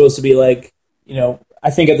literally supposed to be like, I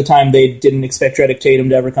think at the time they didn't expect Drederick Tatum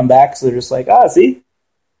to ever come back, so they're just like, see?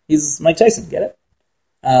 He's Mike Tyson, get it?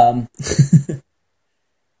 And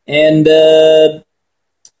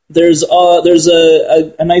there's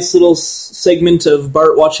a nice little segment of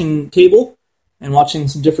Bart watching cable and watching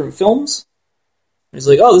some different films. He's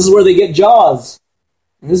like, this is where they get Jaws.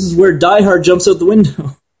 And this is where Die Hard jumps out the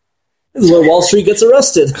window. This is where Wall Street gets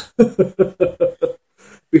arrested.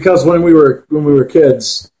 Because when we were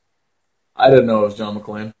kids, I didn't know it was John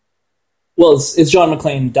McClane. Well, it's John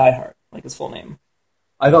McClane Die Hard, like his full name.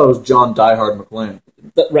 I thought it was John Die Hard McClane.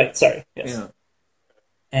 Right, sorry. Yes. Yeah.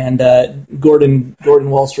 And Gordon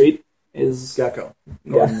Wall Street is... Gecko.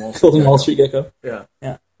 Golden Wall Street Gecko. Yeah.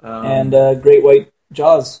 Yeah. And Great White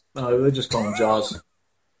Jaws. No, they just call him Jaws.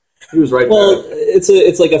 He was right well, there.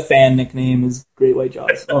 It's like a fan nickname is Great White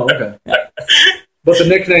Jaws. Oh, okay. Yeah. But the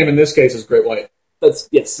nickname in this case is Great White.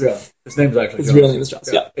 Yes. Yeah. His name's actually His Jaws. real name is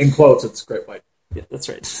Jaws, yeah. In quotes, it's Great White. Yeah, that's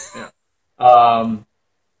right. Yeah.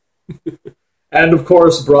 And, of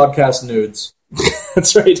course, broadcast nudes.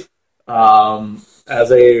 That's right.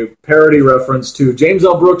 as a parody reference to James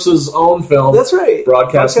L. Brooks's own film. That's right.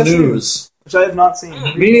 Broadcast News. Which I have not seen.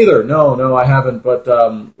 Me neither. No, I haven't. But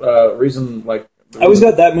reason like I always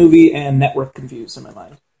got that movie and Network confused in my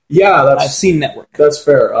mind. Yeah, I've seen Network. That's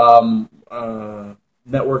fair.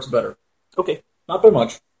 Network's better. Okay, not by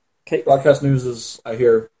much. Okay, Broadcast News is, I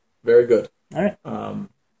hear, very good. All right.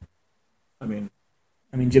 I mean,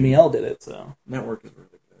 Jimmy L did it, so Network is really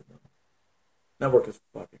good. Network is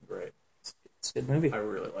fucking great. It's a good movie. I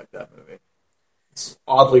really like that movie. It's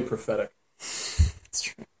oddly prophetic. It's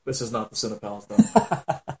true. This is not the Cinepals, though.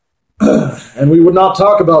 And we would not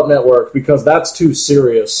talk about Network because that's too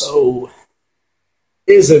serious. Oh.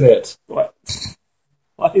 Isn't it? What?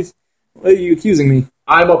 Why are you accusing me?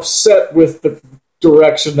 I'm upset with the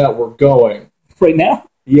direction that we're going. Right now?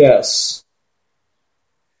 Yes.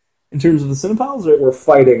 In terms of the Cinepals? Or? We're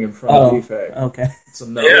fighting in front of Ife. Okay. So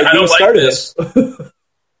no. Yeah, I don't like this. I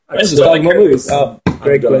was just talking about movies. Oh,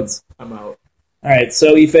 Greg quits. I'm out. Alright,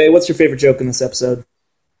 so Ife, what's your favorite joke in this episode?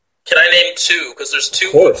 Can I name two? Because there's two.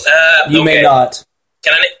 Of course. You may not.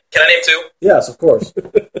 Can I name two? Yes, of course.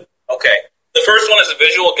 Okay. The first one is a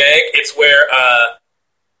visual gag. It's where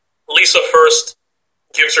Lisa first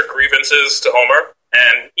gives her grievances to Homer,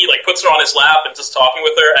 and he puts her on his lap and just talking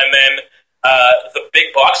with her, and then the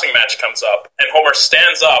big boxing match comes up, and Homer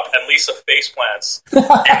stands up, and Lisa face plants, and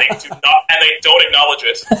they don't acknowledge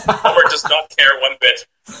it. Homer does not care one bit.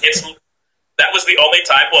 That was the only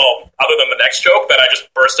time, well, other than the next joke, that I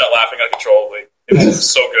just burst out laughing uncontrollably. It was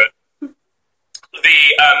so good. The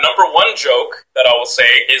number one joke that I will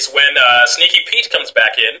say is when Sneaky Pete comes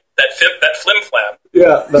back in, that flim flam.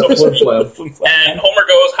 Yeah, that flim flam. And Homer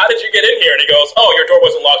goes, "How did you get in here?" And he goes, "Oh, your door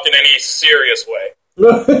wasn't locked in any serious way."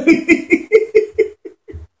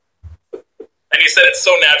 And he said it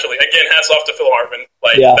so naturally. Again, hats off to Phil Hartman.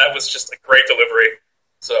 That was just a great delivery.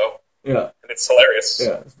 So, yeah. And it's hilarious.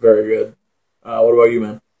 Yeah, it's very good. What about you,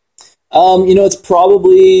 man? It's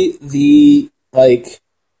probably the,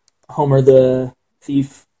 Homer the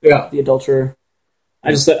thief, yeah, the adulterer.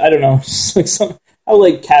 I don't know, just how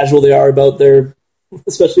casual they are about their,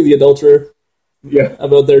 especially the adulterer, yeah,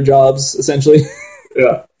 about their jobs essentially.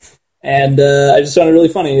 Yeah, and I just found it really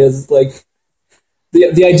funny. Is the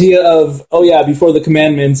idea of before the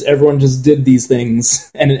commandments, everyone just did these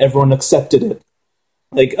things and everyone accepted it.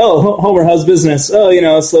 Homer, how's business?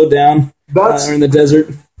 Slowed down. We're in the desert.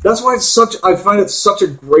 That's why I find it such a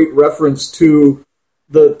great reference to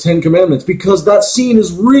the Ten Commandments, because that scene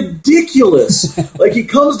is ridiculous. He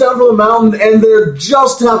comes down from the mountain and they're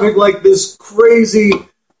just having this crazy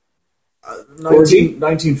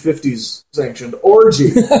 1950s sanctioned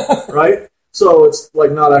orgy, right? So it's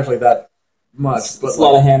not actually that much, but it's a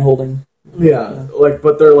lot of hand holding. Yeah,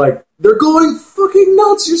 but they're going fucking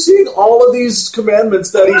nuts. You're seeing all of these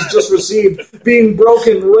commandments that he's just received being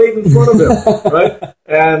broken right in front of him, right?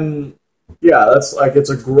 And yeah, that's it's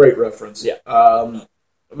a great reference. Yeah.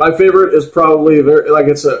 My favorite is probably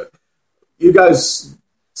you guys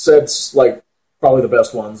said probably the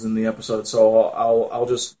best ones in the episode, so I'll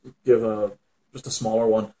just give a smaller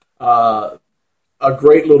one. A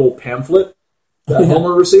great little pamphlet that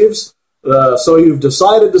Homer receives. So you've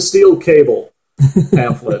decided to steal cable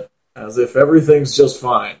pamphlet, as if everything's just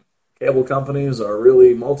fine. Cable companies are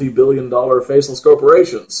really multi-billion-dollar faceless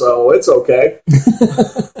corporations, so it's okay.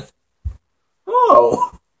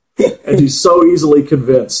 Oh. And he's so easily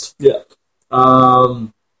convinced. Yeah.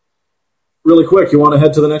 Really quick, you want to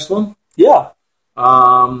head to the next one? Yeah.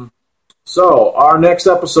 So, our next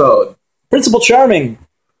episode. Principal Charming.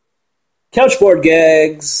 Couchboard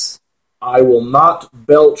gags. I will not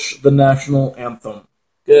belch the national anthem.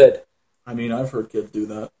 Good. I mean, I've heard kids do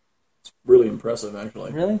that. It's really impressive,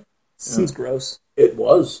 actually. Really? Seems gross. It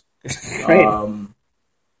was. Great.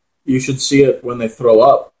 You should see it when they throw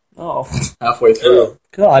up. Oh. Halfway through.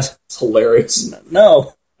 God. It's hilarious.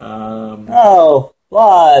 No. No.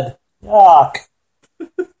 Blood. Yuck.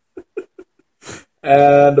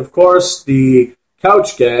 And, of course, the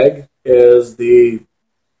couch gag is the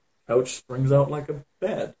couch springs out like a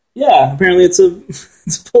bed. Yeah, apparently it's a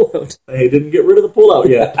pullout. They didn't get rid of the pullout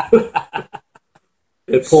yet.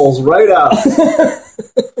 It pulls right out.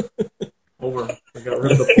 Over. They got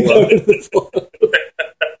rid of the pullout.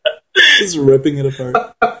 Just ripping it apart.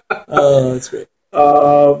 Oh, that's great.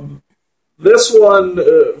 This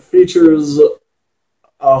one features...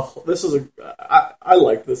 I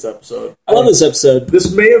like this episode. I love this episode.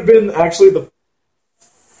 This may have been actually the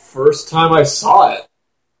first time I saw it.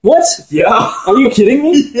 What? Yeah. Are you kidding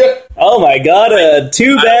me? Yeah. Oh my god,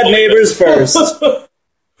 Two Bad Neighbors first.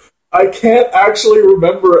 I can't actually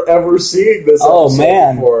remember ever seeing this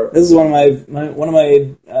episode before. This is one of my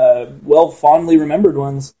fondly remembered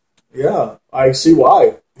ones. Yeah, I see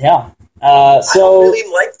why. Yeah. I don't really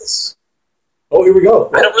like this. Oh, here we go.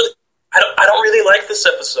 I don't really like this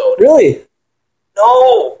episode. Really?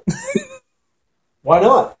 No. Why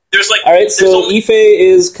not? All right, so Ife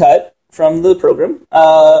is cut from the program.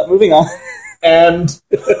 Moving on. And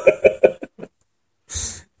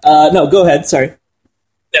no, go ahead. Sorry.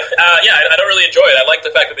 I don't really enjoy it. I like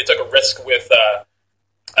the fact that they took a risk with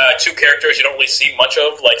two characters you don't really see much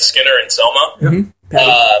of, like Skinner and Selma, and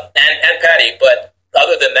Patty. But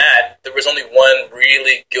other than that, there was only one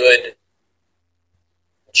really good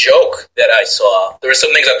joke that I saw. There were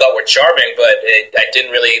some things I thought were charming, but I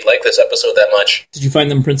didn't really like this episode that much. Did you find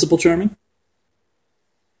them principal charming?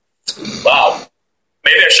 Wow.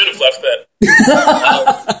 Maybe I should have left then.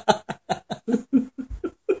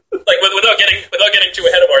 Without getting too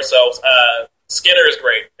ahead of ourselves, Skinner is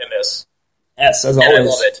great in this. Yes, as and always. I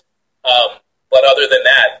love it. But other than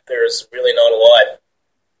that, there's really not a lot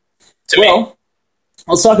to me.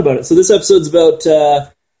 Let's talk about it. So this episode's about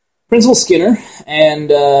Principal Skinner and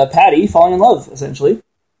Patty falling in love, essentially.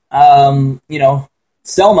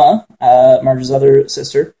 Selma, Marge's other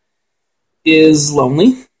sister, is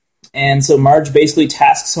lonely, and so Marge basically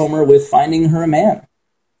tasks Homer with finding her a man.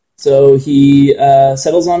 So he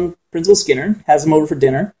settles on Principal Skinner, has him over for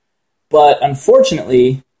dinner, but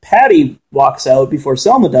unfortunately, Patty walks out before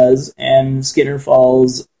Selma does, and Skinner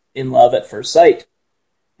falls in love at first sight.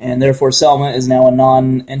 And therefore, Selma is now a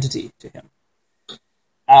non-entity to him.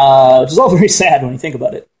 Which is all very sad when you think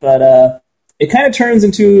about it. But it kind of turns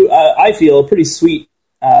into, I feel, a pretty sweet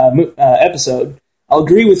episode. I'll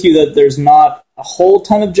agree with you that there's not a whole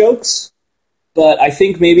ton of jokes, but I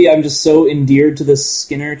think maybe I'm just so endeared to this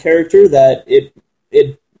Skinner character that it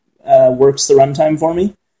works the runtime for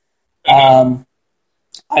me.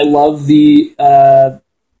 I love the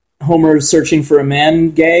Homer searching for a man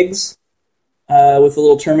gags with the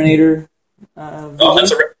little Terminator.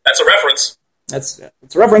 That's a reference. It's a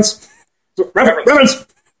reference. Reference.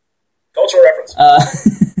 Cultural reference.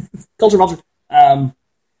 Culture vulture. I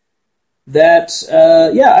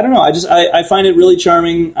don't know. I find it really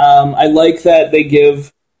charming. I like that they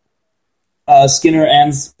give Skinner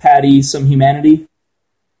and Patty some humanity.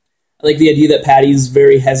 I like the idea that Patty's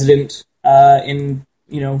very hesitant in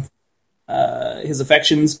his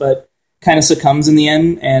affections, but kind of succumbs in the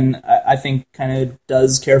end, and I think kind of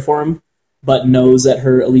does care for him, but knows that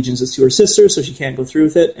her allegiance is to her sister, so she can't go through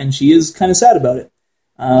with it, and she is kind of sad about it.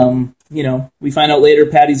 We find out later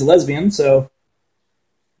Patty's a lesbian, so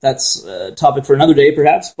that's a topic for another day,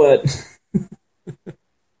 perhaps, but...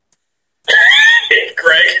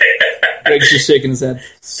 Greg's just shaking his head.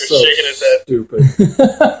 Shaking his head. Stupid.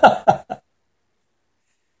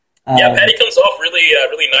 Patty comes off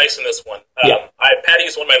really nice in this one. Patty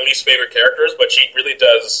is one of my least favorite characters, but she really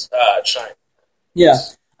does shine. Yeah.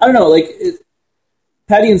 I don't know,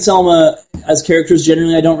 Patty and Selma as characters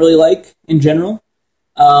generally I don't really like, in general.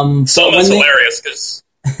 Selma's hilarious, because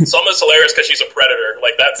she's a predator.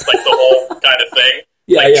 That's the whole kind of thing.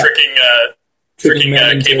 Tricking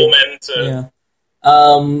cablemen to...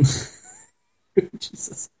 Yeah.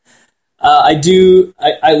 Jesus.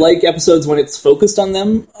 I like episodes when it's focused on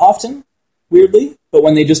them often, weirdly, but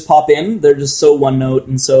when they just pop in, they're just so one note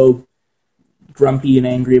and so grumpy and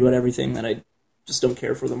angry about everything that I just don't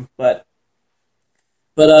care for them. But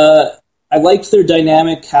I liked their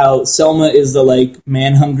dynamic, how Selma is the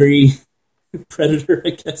man-hungry predator,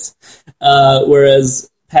 I guess, whereas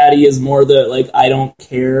Patty is more the I don't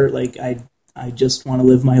care, I just want to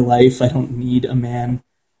live my life, I don't need a man.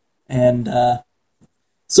 And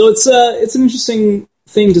so it's an interesting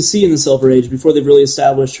thing to see in the Silver Age before they've really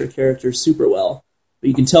established her character super well. But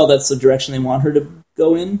you can tell that's the direction they want her to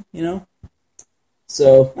go in,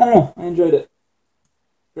 So, I don't know, I enjoyed it.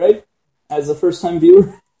 Right? As a first-time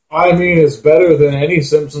viewer? I mean, it's better than any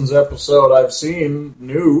Simpsons episode I've seen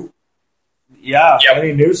new. Yeah.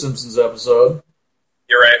 Any new Simpsons episode.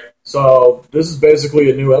 You're right. So, this is basically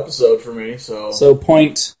a new episode for me, so... So,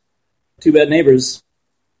 point Two Bad Neighbors.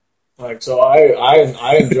 So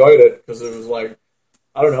I enjoyed it, because it was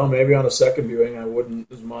I don't know, maybe on a second viewing I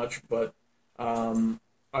wouldn't as much, but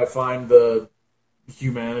I find the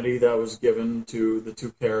humanity that was given to the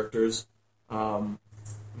two characters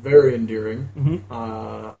very endearing. Mm-hmm.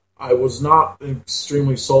 I was not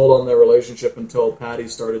extremely sold on their relationship until Patty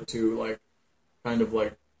started to kind of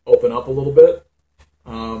open up a little bit.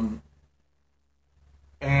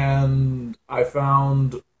 And I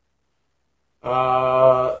found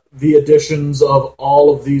the additions of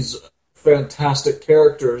all of these fantastic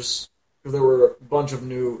characters because there were a bunch of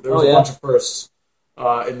a bunch of firsts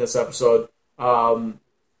in this episode.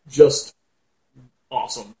 Just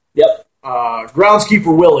awesome. Yep.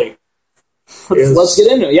 Groundskeeper Willie. Let's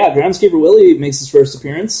get into it. Yeah, Groundskeeper Willie makes his first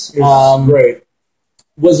appearance. Great.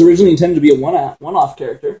 Was originally intended to be a one-off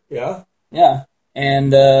character. Yeah. Yeah,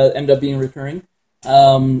 and ended up being recurring.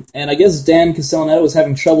 And I guess Dan Castellaneta was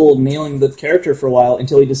having trouble nailing the character for a while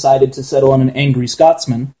until he decided to settle on an angry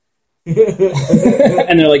Scotsman.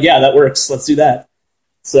 And they're like, yeah, that works. Let's do that.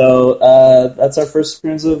 So that's our first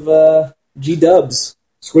appearance of G-Dubs.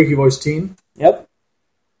 Squeaky Voice Teen. Yep.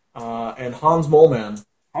 And Hans Moleman.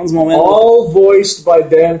 Hans Moleman. All voiced by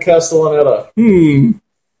Dan Castellaneta.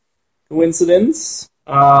 Coincidence?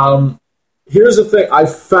 Here's the thing. I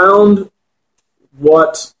found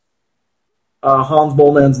what Hans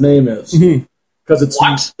Moleman's name is. Because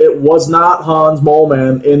it was not Hans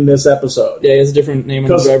Moleman in this episode. Yeah, he has a different name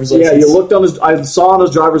on his driver's license. Yeah, you looked on I saw on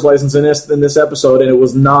his driver's license in this episode, and it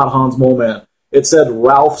was not Hans Moleman. It said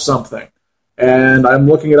Ralph something. And I'm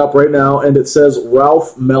looking it up right now, and it says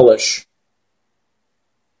Ralph Mellish.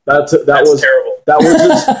 That's terrible.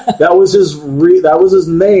 That was his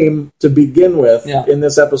name to begin with in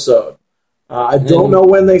this episode. I don't know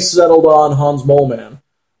when they settled on Hans Moleman.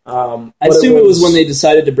 I assume it was when they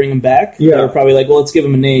decided to bring him back. Yeah. They were probably like, well, let's give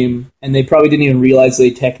him a name. And they probably didn't even realize they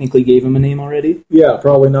technically gave him a name already. Yeah,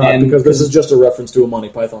 probably not, because this is just a reference to a Monty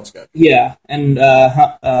Python sketch. Yeah, and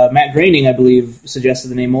Matt Groening, I believe, suggested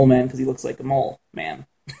the name Mole Man because he looks like a mole man.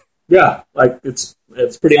 Yeah, like it's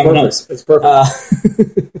pretty on the nose. It's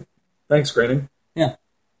perfect. Thanks, Groening. Yeah.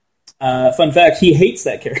 Fun fact, he hates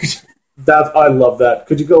that character. I love that.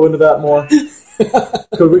 Could you go into that more?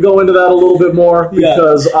 Could we go into that a little bit more?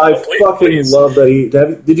 Because I fucking love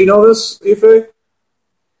that did you know this, Ife?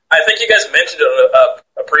 I think you guys mentioned it on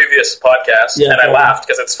a previous podcast, and I laughed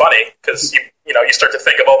because it's funny, because you start to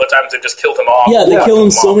think of all the times they've just killed him off. Yeah, they kill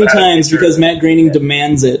him so many times because Matt Groening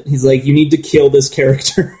demands it. He's like, you need to kill this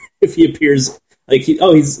character if he appears. Like,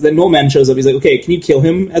 the Mole Man shows up. He's like, okay, can you kill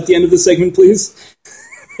him at the end of the segment, please?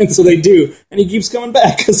 And so they do, and he keeps coming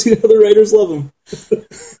back because the other writers love him.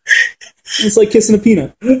 It's like kissing a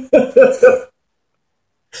peanut.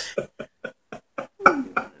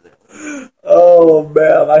 Oh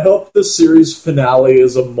man, I hope the series finale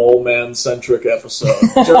is a Mole Man centric episode,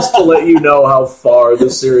 just to let you know how far the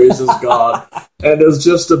series has gone, and it's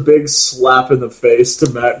just a big slap in the face to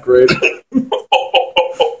Matt Groening.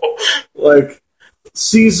 Like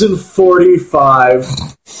season 45,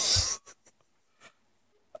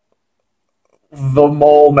 the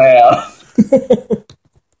Mole Man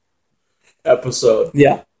episode.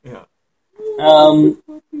 Yeah.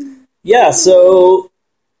 So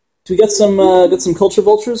do we get some culture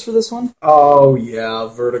vultures for this one? Oh yeah,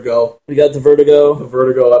 Vertigo. We got the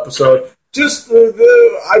Vertigo episode. Just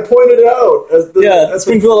I pointed out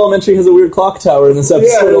Springfield Elementary has a weird clock tower in this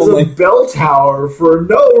episode. Yeah, only. A bell tower for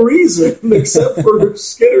no reason except for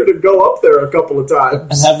Skinner to go up there a couple of times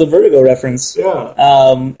and have the Vertigo reference. Yeah.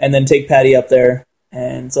 And then take Patty up there,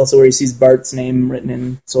 and it's also where he sees Bart's name written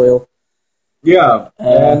in soil. Yeah,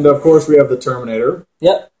 and of course we have the Terminator.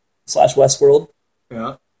 Yep. / Westworld.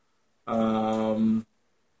 Yeah.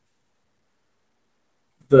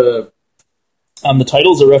 The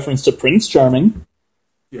title's a reference to Prince Charming.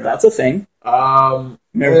 Yeah. That's a thing.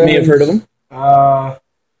 May have heard of him. Gone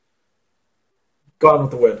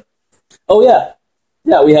with the Wind. Oh, yeah.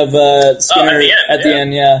 Yeah, we have Skinner at the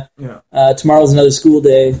end, yeah. Tomorrow's Another School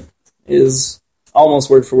Day is almost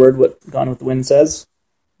word for word what Gone with the Wind says,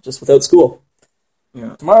 just without school.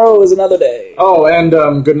 Yeah. Tomorrow is another day. Oh, and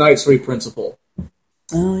Good Night, Sweet Principal.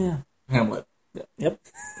 Oh, yeah. Hamlet. Yep.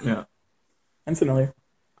 Yeah. I'm familiar.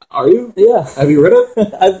 Are you? Yeah. Have you read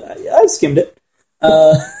it? I've skimmed it.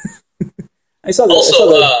 I saw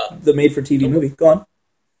the made-for-TV movie. Go on.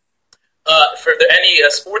 For any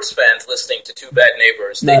sports fans listening to Two Bad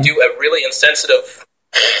Neighbors, they do a really insensitive...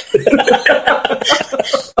 they do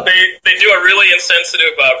a really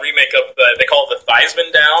insensitive remake of they call it the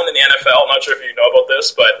Theismann Down in the NFL. I'm not sure if you know about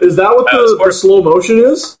this, but... Is that what the slow motion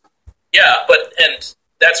is? Yeah, and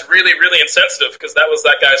that's really, really insensitive because that was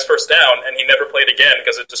that guy's first down, and he never played again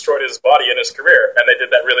because it destroyed his body and his career, and they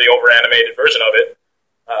did that really over-animated version of it.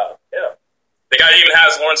 Yeah. The guy even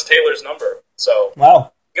has Lawrence Taylor's number, so...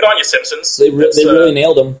 Wow. Good on you, Simpsons. They really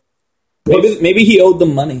nailed him. Maybe he owed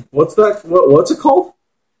them money. What's that? What's it called?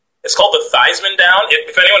 It's called the Theismann Down.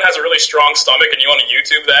 If anyone has a really strong stomach and you want to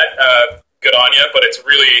YouTube that, good on you. But it's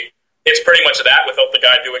pretty much that without the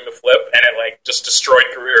guy doing the flip, and it just destroyed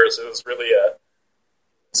careers. It was really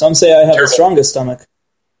Some say I have the strongest stomach.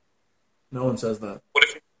 No one says that. What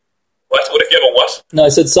if you have a what? No, I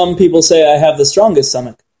said some people say I have the strongest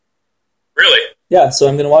stomach. Really? Yeah, so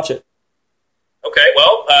I'm going to watch it. Okay,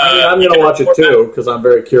 well... I'm going to watch it too, because I'm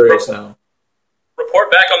very curious now.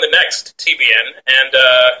 Report back on the next TBN, and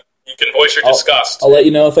you can voice your disgust. I'll let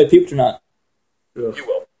you know if I puked or not. You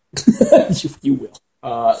will. You will.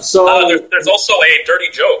 There's also a dirty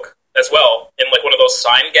joke as well, in like one of those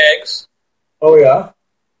sign gags. Oh, yeah?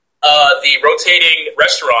 The rotating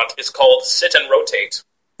restaurant is called Sit and Rotate.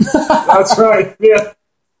 That's right, yeah.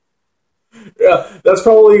 Yeah, that's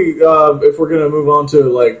probably, if we're going to move on to,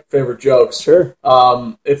 like, favorite jokes. Sure.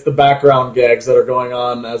 It's the background gags that are going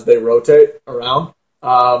on as they rotate around.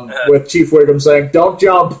 With Chief Wiggum saying, "Don't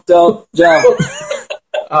jump! Don't jump!"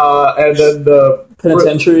 And then the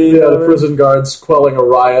penitentiary. The prison guards quelling a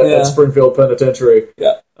riot at Springfield Penitentiary.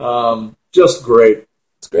 Yeah. Just great.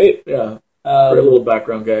 It's great. Yeah. Great little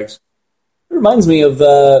background gags. It reminds me of,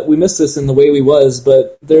 we missed this in The Way We Was,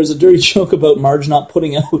 but there's a dirty joke about Marge not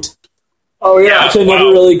putting out. Oh, yeah. Which I never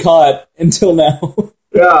really caught until now.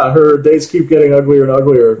 Yeah, her days keep getting uglier and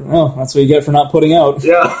uglier. Oh, that's what you get for not putting out.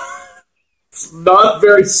 Yeah. It's not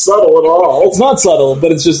very subtle at all. It's not subtle,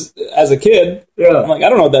 but it's just, as a kid, I'm like, I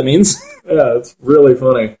don't know what that means. Yeah, it's really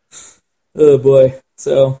funny. Oh, boy.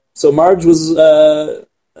 So Marge was a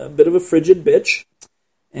bit of a frigid bitch.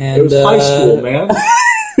 And, it was high school, man.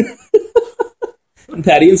 And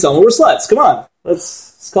Patty and Selma were sluts. Come on.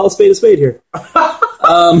 Let's call a spade here.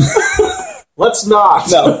 Let's not.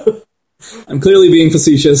 No. I'm clearly being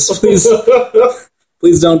facetious.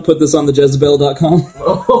 Please don't put this on the Jezebel.com.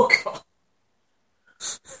 Oh, God.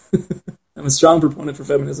 I'm a strong proponent for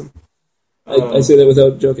feminism. I say that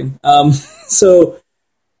without joking. So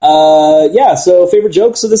favorite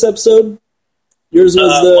jokes of this episode? Yours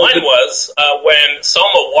was mine was when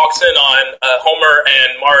Selma walks in on Homer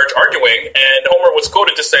and Marge arguing, and Homer was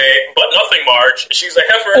quoted to say, "But nothing, Marge. She's a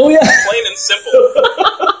heifer, plain and simple."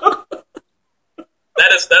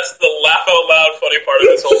 That's the laugh out loud funny part of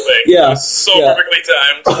this whole thing. Yeah, so perfectly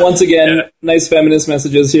timed. Once again, nice feminist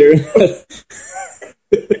messages here.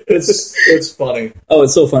 It's funny. Oh,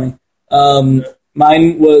 it's so funny.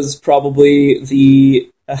 Mine was probably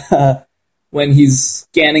the when he's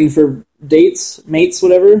scanning for mates,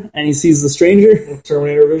 whatever, and he sees the stranger.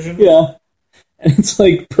 Terminator vision? Yeah. And it's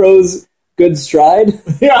like pros, good stride.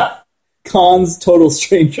 Yeah. Cons, total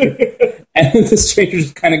stranger. And the stranger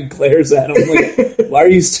just kind of glares at him like, "Why are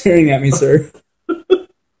you staring at me, sir?" I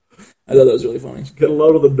thought that was really funny. Get a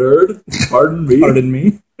load of the nerd. Pardon me. Pardon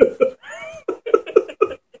me.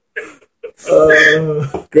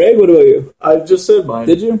 Greg, what about you? I just said mine.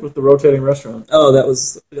 Did you? With the rotating restaurant. Oh,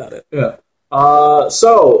 got it. Yeah.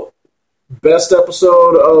 So, best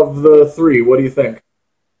episode of the 3, what do you think?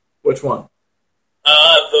 Which one?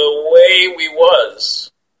 The Way We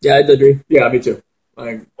Was. Yeah, I'd agree. Yeah, me too.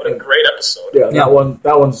 What a great episode. Yeah, that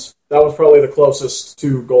one's probably the closest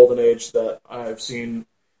to Golden Age that I've seen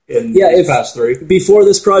in these past 3. Before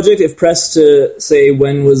this project, if pressed to say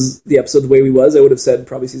when was the episode The Way We Was, I would have said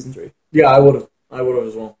probably season 3. Yeah, I would have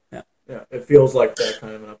as well. Yeah. It feels like that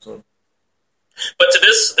kind of an episode. But to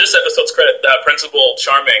this episode's credit, Principal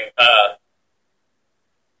Charming,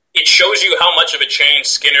 it shows you how much of a change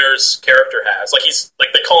Skinner's character has. Like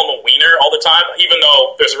they call him a wiener all the time, even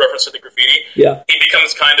though there's a reference to the graffiti. Yeah. He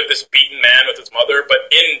becomes kind of this beaten man with his mother, but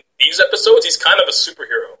in these episodes, he's kind of a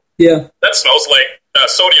superhero. Yeah. That smells like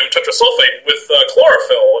sodium tetrasulfate with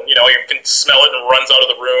chlorophyll, and you can smell it and runs out of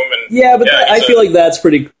the room. And yeah, but I feel like that's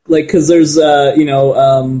pretty because there's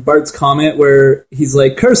Bart's comment where he's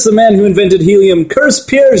like, "Curse the man who invented helium, curse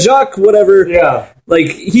Pierre Jacques, whatever." Yeah, like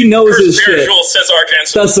he knows curse his Pierre shit. Jules Cesar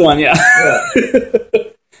Janssen. That's the one. Yeah.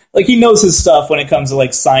 Like he knows his stuff when it comes to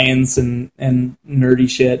like science and nerdy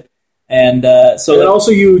shit. And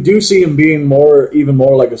also you do see him being even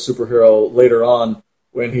more like a superhero later on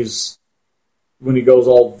when he goes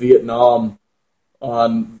all Vietnam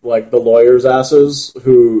on like the lawyers' asses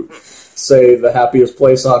who say the happiest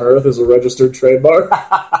place on earth is a registered trademark.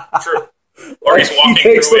 True. Or he's walking he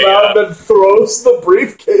takes them out and then throws the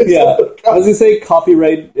briefcase. Yeah. What does he say?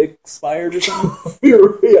 Copyright expired or something?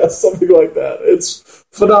 Yeah, something like that. It's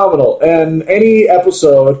phenomenal. And any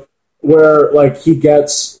episode where like he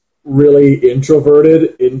gets really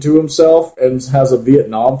introverted into himself and has a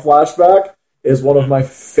Vietnam flashback is one of my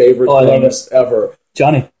favorite things ever.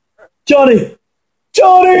 Johnny!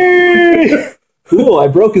 Cool, I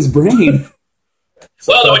broke his brain.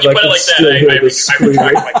 Well, when you put it like that, I retract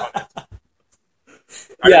my comment.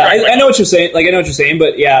 I know what you're saying. Like I know what you're saying,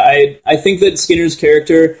 but yeah, I think that Skinner's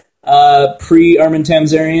character, pre-Armin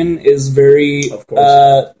Tamzarian, is very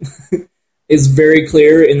is very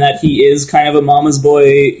clear in that he is kind of a mama's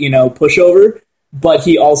boy, pushover. But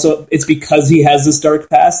he also, it's because he has this dark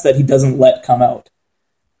past that he doesn't let come out.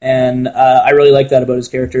 And I really like that about his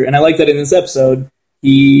character. And I like that in this episode,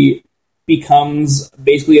 he becomes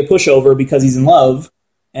basically a pushover because he's in love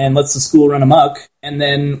and lets the school run amok. And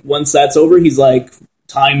then once that's over, he's like,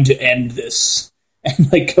 time to end this.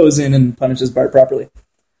 And like goes in and punishes Bart properly.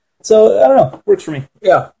 So, I don't know. Works for me.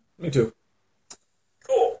 Yeah, me too.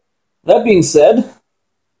 Cool. That being said,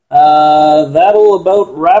 that'll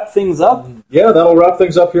about wrap things up. Yeah, that'll wrap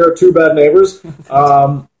things up here at Two Bad Neighbors.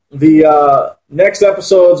 The next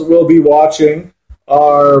episodes we'll be watching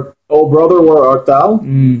are Oh Brother, Where Art Thou?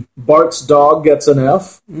 Bart's Dog Gets an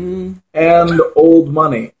F, and Old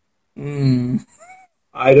Money.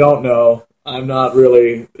 I don't know. I'm not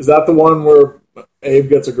really... Is that the one where Abe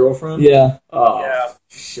gets a girlfriend? Yeah. Oh, Yeah.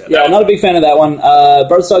 shit. Yeah, I'm not a big fan of that one.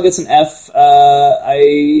 Bart's Dog Gets an F,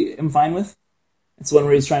 I am fine with. It's the one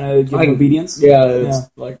where he's trying to give him obedience. Yeah, it's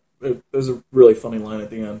like... There's a really funny line at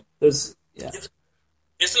the end. There's...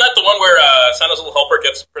 Isn't that the one where Santa's Little Helper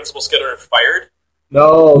gets Principal Skinner fired?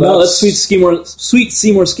 No, that's Sweet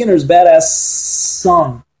Seymour Skinner's badass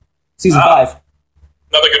song. Season 5.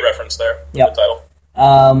 Another good reference there. Yep. Good title.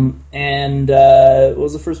 And what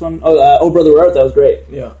was the first one? Oh, Brother, Where Art Thou? That was great.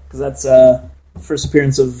 Yeah. Because that's the first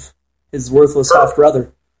appearance of his worthless half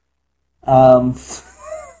brother.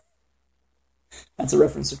 That's a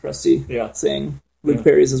reference to Krusty. Yeah. Saying Luke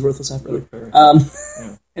Perry is his worthless half brother. Luke Perry.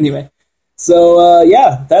 Anyway. So,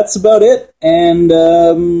 that's about it. And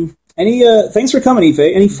thanks for coming, Ife.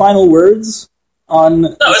 Any final words on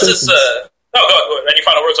The Simpsons? Go. Any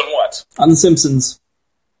final words on what? On The Simpsons.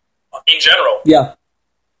 In general. Yeah.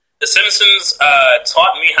 The Simpsons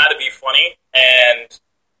taught me how to be funny, and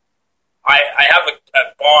I have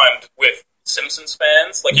a bond with Simpsons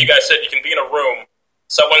fans. Like you guys said, you can be in a room,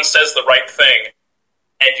 someone says the right thing,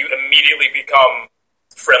 and you immediately become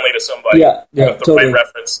friendly to somebody Yeah, with the totally. right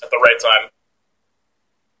reference at the right time.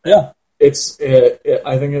 Yeah. It's.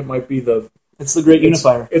 I think it might be the. It's the great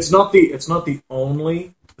unifier. It's not the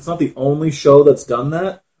only show that's done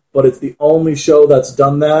that, but it's the only show that's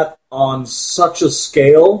done that on such a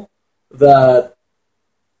scale that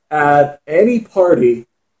at any party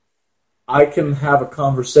I can have a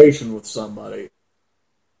conversation with somebody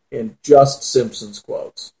in just Simpsons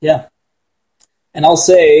quotes. Yeah. And I'll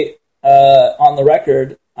say, on the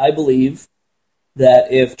record, I believe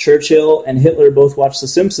that if Churchill and Hitler both watched The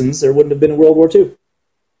Simpsons, there wouldn't have been a World War II.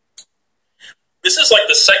 This is like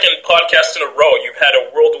the second podcast in a row you've had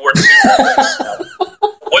a World War II reference.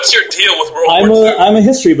 What's your deal with World War II? I'm a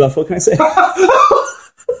history buff, what can I say?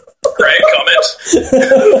 Greg, comment.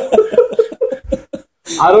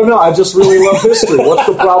 I don't know, I just really love history. What's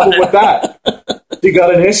the problem with that? You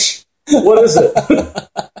got an ish? What is it?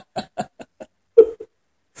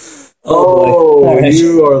 Oh, right.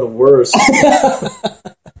 You are the worst.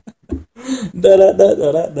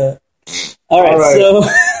 All right, so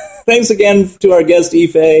thanks again to our guest,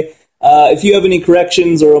 Ife. If you have any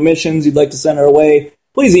corrections or omissions you'd like to send our way,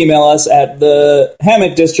 please email us at the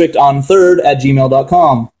Hammock District on 3rd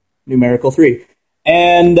 @gmail.com, numerical 3.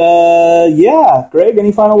 And, Greg,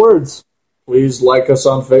 any final words? Please like us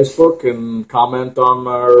on Facebook and comment on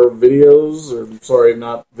our videos,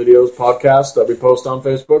 podcast that we post on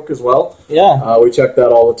Facebook as well. Yeah. We check that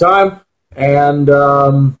all the time. And,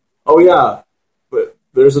 but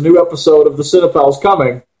there's a new episode of The Cinepals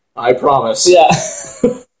coming, I promise. Yeah.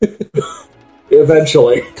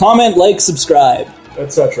 Eventually. Comment, like, subscribe,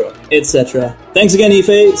 Etc. etc. Thanks again,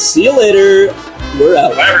 Ife. See you later. We're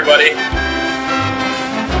out. Bye, everybody.